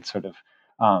mountain, like it's sort of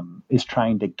is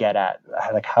trying to get at,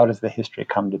 like, how does the history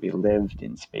come to be lived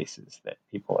in spaces that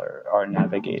people are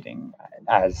navigating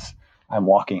as I'm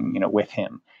walking, with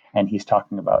him. And he's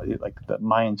talking about, like, the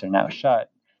mines are now shut.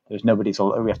 There's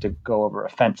we have to go over a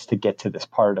fence to get to this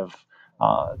part of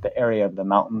the area of the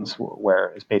mountains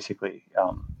where is basically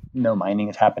no mining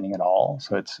is happening at all.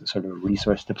 So it's sort of a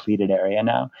resource depleted area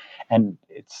now. And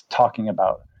it's talking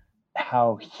about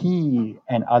how he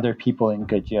and other people in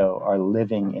Gojiu are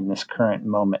living in this current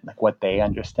moment, like what they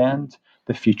understand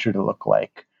the future to look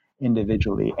like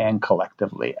individually and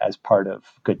collectively as part of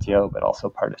Goryeo, but also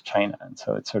part of China. And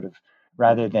so it's sort of,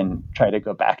 rather than try to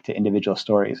go back to individual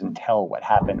stories and tell what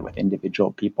happened with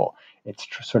individual people, it's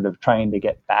sort of trying to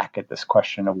get back at this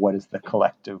question of what is the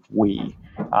collective we,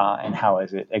 and how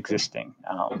is it existing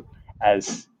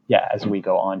as we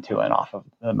go on to and off of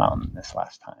the mountain this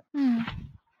last time.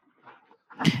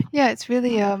 Yeah, it's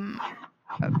really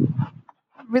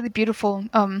really beautiful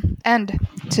end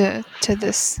to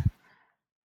this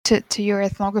to your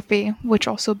ethnography, which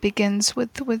also begins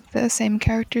with the same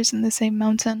characters in the same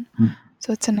mountain.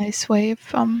 So it's a nice way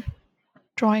of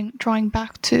drawing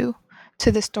back to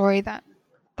the story that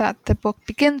the book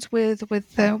begins with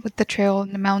the trail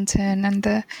and the mountain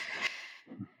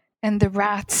and the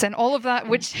rats and all of that,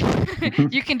 which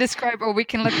you can describe, or we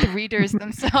can let the readers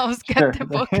themselves get the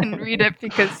book and read it,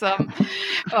 because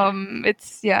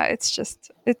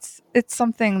it's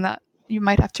something that you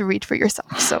might have to read for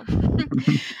yourself. So,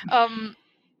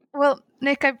 well,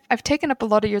 Nick, I've taken up a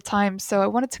lot of your time, so I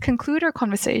wanted to conclude our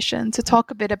conversation to talk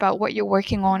a bit about what you're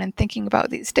working on and thinking about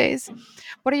these days.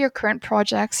 What are your current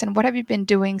projects, and what have you been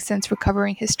doing since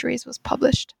Recovering Histories was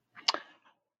published?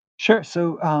 Sure.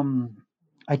 So,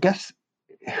 I guess,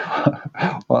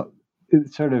 well,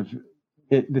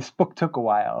 this book took a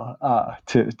while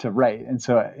to write, and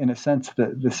so in a sense,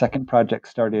 the second project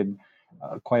started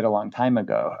quite a long time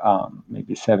ago,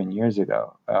 maybe 7 years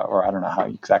ago, or I don't know how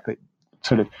exactly.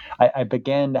 Sort of, I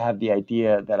began to have the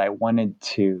idea that I wanted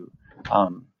to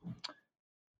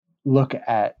look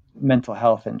at mental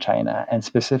health in China, and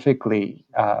specifically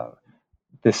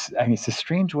this. I mean, it's a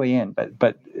strange way in,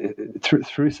 but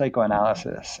through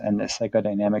psychoanalysis and this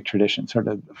psychodynamic tradition, sort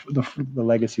of the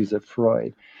legacies of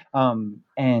Freud,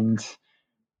 and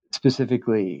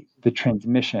specifically the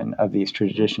transmission of these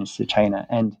traditions to China.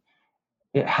 And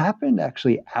it happened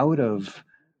actually out of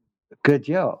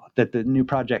Goryeo that the new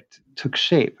project took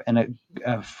shape. And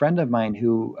a friend of mine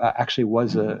who actually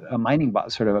was a mining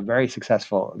boss, sort of a very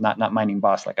successful, not mining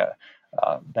boss, like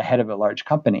the head of a large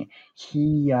company.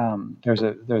 He there's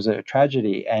a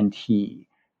tragedy, and he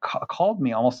called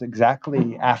me almost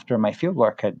exactly after my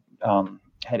fieldwork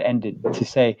had ended to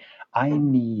say, I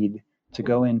need to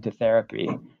go into therapy,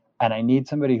 and I need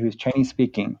somebody who's Chinese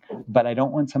speaking, but I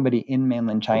don't want somebody in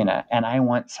mainland China, and I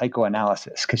want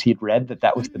psychoanalysis, because he'd read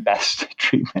that was the best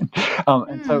treatment.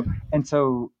 And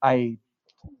so I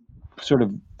sort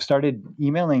of started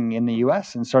emailing in the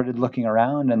U.S. and started looking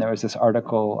around, and there was this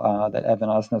article that Evan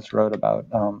Osnes wrote about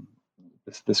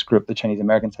this group, the Chinese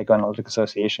American Psychoanalytic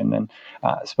Association, and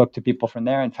spoke to people from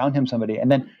there and found him somebody,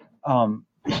 and then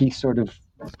he sort of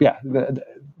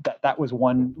that was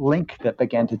one link that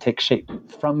began to take shape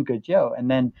from Goryeo. And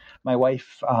then my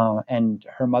wife and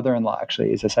her mother-in-law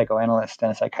actually is a psychoanalyst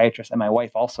and a psychiatrist, and my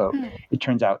wife also, it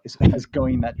turns out, is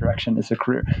going that direction as a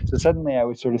career. So suddenly I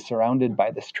was sort of surrounded by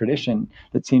this tradition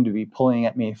that seemed to be pulling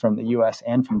at me from the U.S.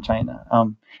 and from China.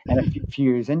 And a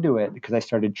few years into it, because I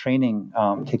started training,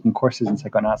 taking courses in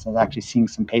psychoanalysis, I was actually seeing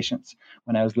some patients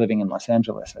when I was living in Los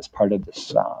Angeles as part of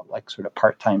this like sort of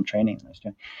part-time training I was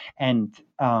doing. And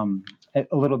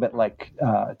a little bit like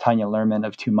Tanya Lerman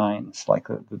of Two Minds, like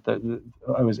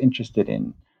I was interested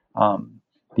in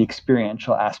the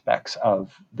experiential aspects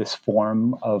of this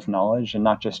form of knowledge, and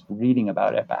not just reading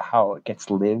about it, but how it gets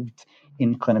lived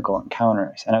in clinical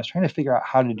encounters. And I was trying to figure out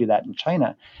how to do that in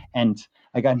China. And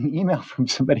I got an email from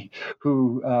somebody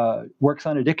who works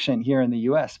on addiction here in the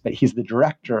US, but he's the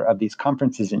director of these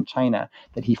conferences in China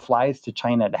that he flies to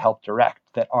China to help direct,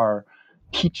 that are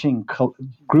teaching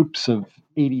groups of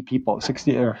 80 people,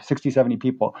 60 or 60, 70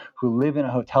 people who live in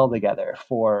a hotel together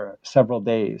for several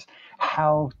days,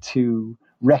 how to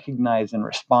recognize and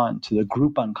respond to the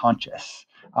group unconscious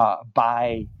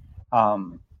by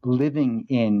living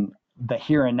in the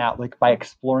here and now, like by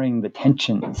exploring the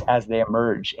tensions as they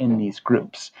emerge in these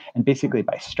groups, and basically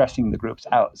by stressing the groups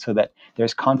out so that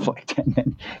there's conflict, and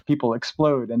then people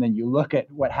explode, and then you look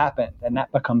at what happened, and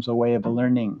that becomes a way of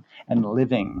learning and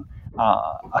living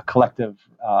a collective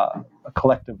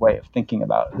way of thinking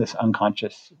about this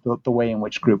unconscious, the way in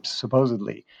which groups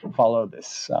supposedly follow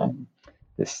this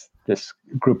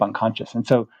group unconscious. And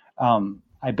so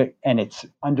and it's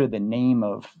under the name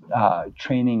of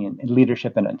training in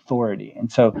leadership and authority.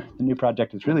 And so the new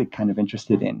project is really kind of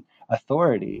interested in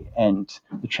authority and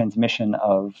the transmission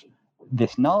of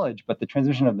this knowledge. But the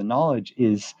transmission of the knowledge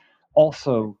is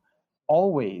also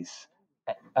always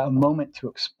a moment to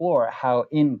explore how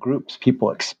in groups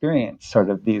people experience sort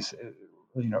of these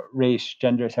race,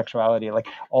 gender, sexuality, like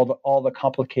all the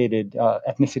complicated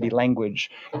ethnicity,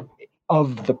 language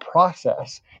of the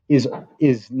process is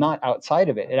not outside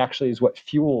of it. It actually is what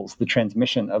fuels the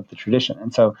transmission of the tradition.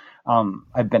 And so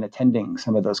I've been attending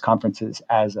some of those conferences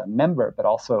as a member, but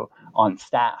also on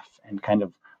staff, and kind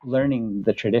of learning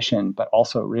the tradition, but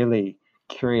also really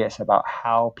curious about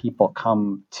how people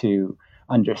come to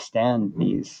understand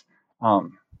these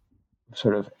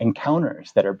sort of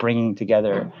encounters that are bringing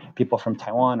together people from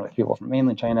Taiwan with people from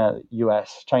mainland China,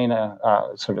 U.S., China,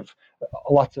 sort of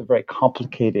lots of very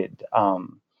complicated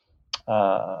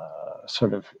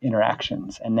sort of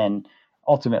interactions. And then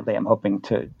ultimately, I'm hoping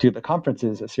to do the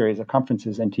conferences, a series of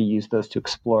conferences, and to use those to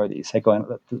explore the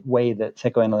way that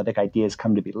psychoanalytic ideas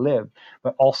come to be lived,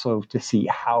 but also to see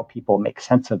how people make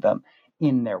sense of them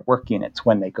in their work units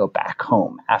when they go back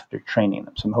home after training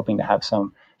them. So I'm hoping to have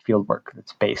some field work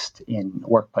that's based in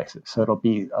workplaces. So it'll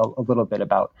be a little bit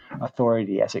about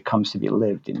authority as it comes to be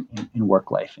lived in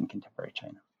work life in contemporary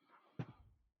China.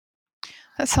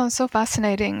 That sounds so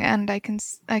fascinating, and I can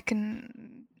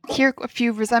hear a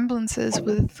few resemblances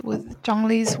with Zhang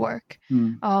Li's work.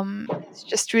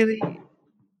 It's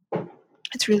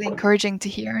really encouraging to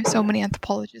hear so many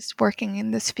anthropologists working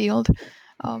in this field,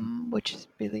 which is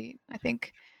really, I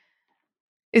think,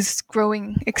 is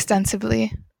growing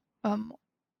extensively,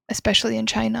 especially in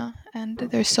China. And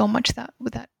there's so much that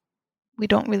we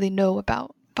don't really know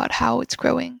about how it's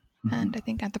growing. Mm-hmm. And I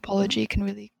think anthropology can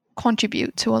really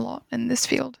contribute to a lot in this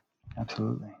field.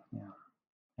 Absolutely, yeah.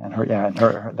 And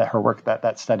her work,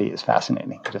 that study is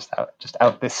fascinating. Just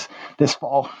out this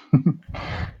fall.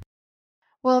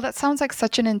 Well, that sounds like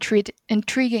such an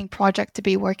intriguing project to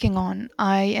be working on.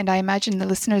 I imagine the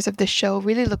listeners of this show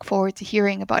really look forward to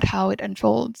hearing about how it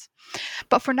unfolds.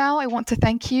 But for now, I want to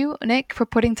thank you, Nick, for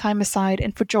putting time aside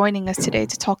and for joining us today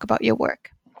to talk about your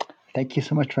work. Thank you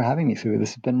so much for having me, Sue.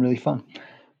 This has been really fun.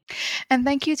 And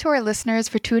thank you to our listeners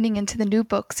for tuning into the New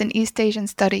Books in East Asian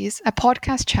Studies, a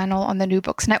podcast channel on the New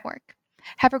Books Network.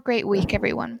 Have a great week,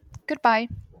 everyone. Goodbye.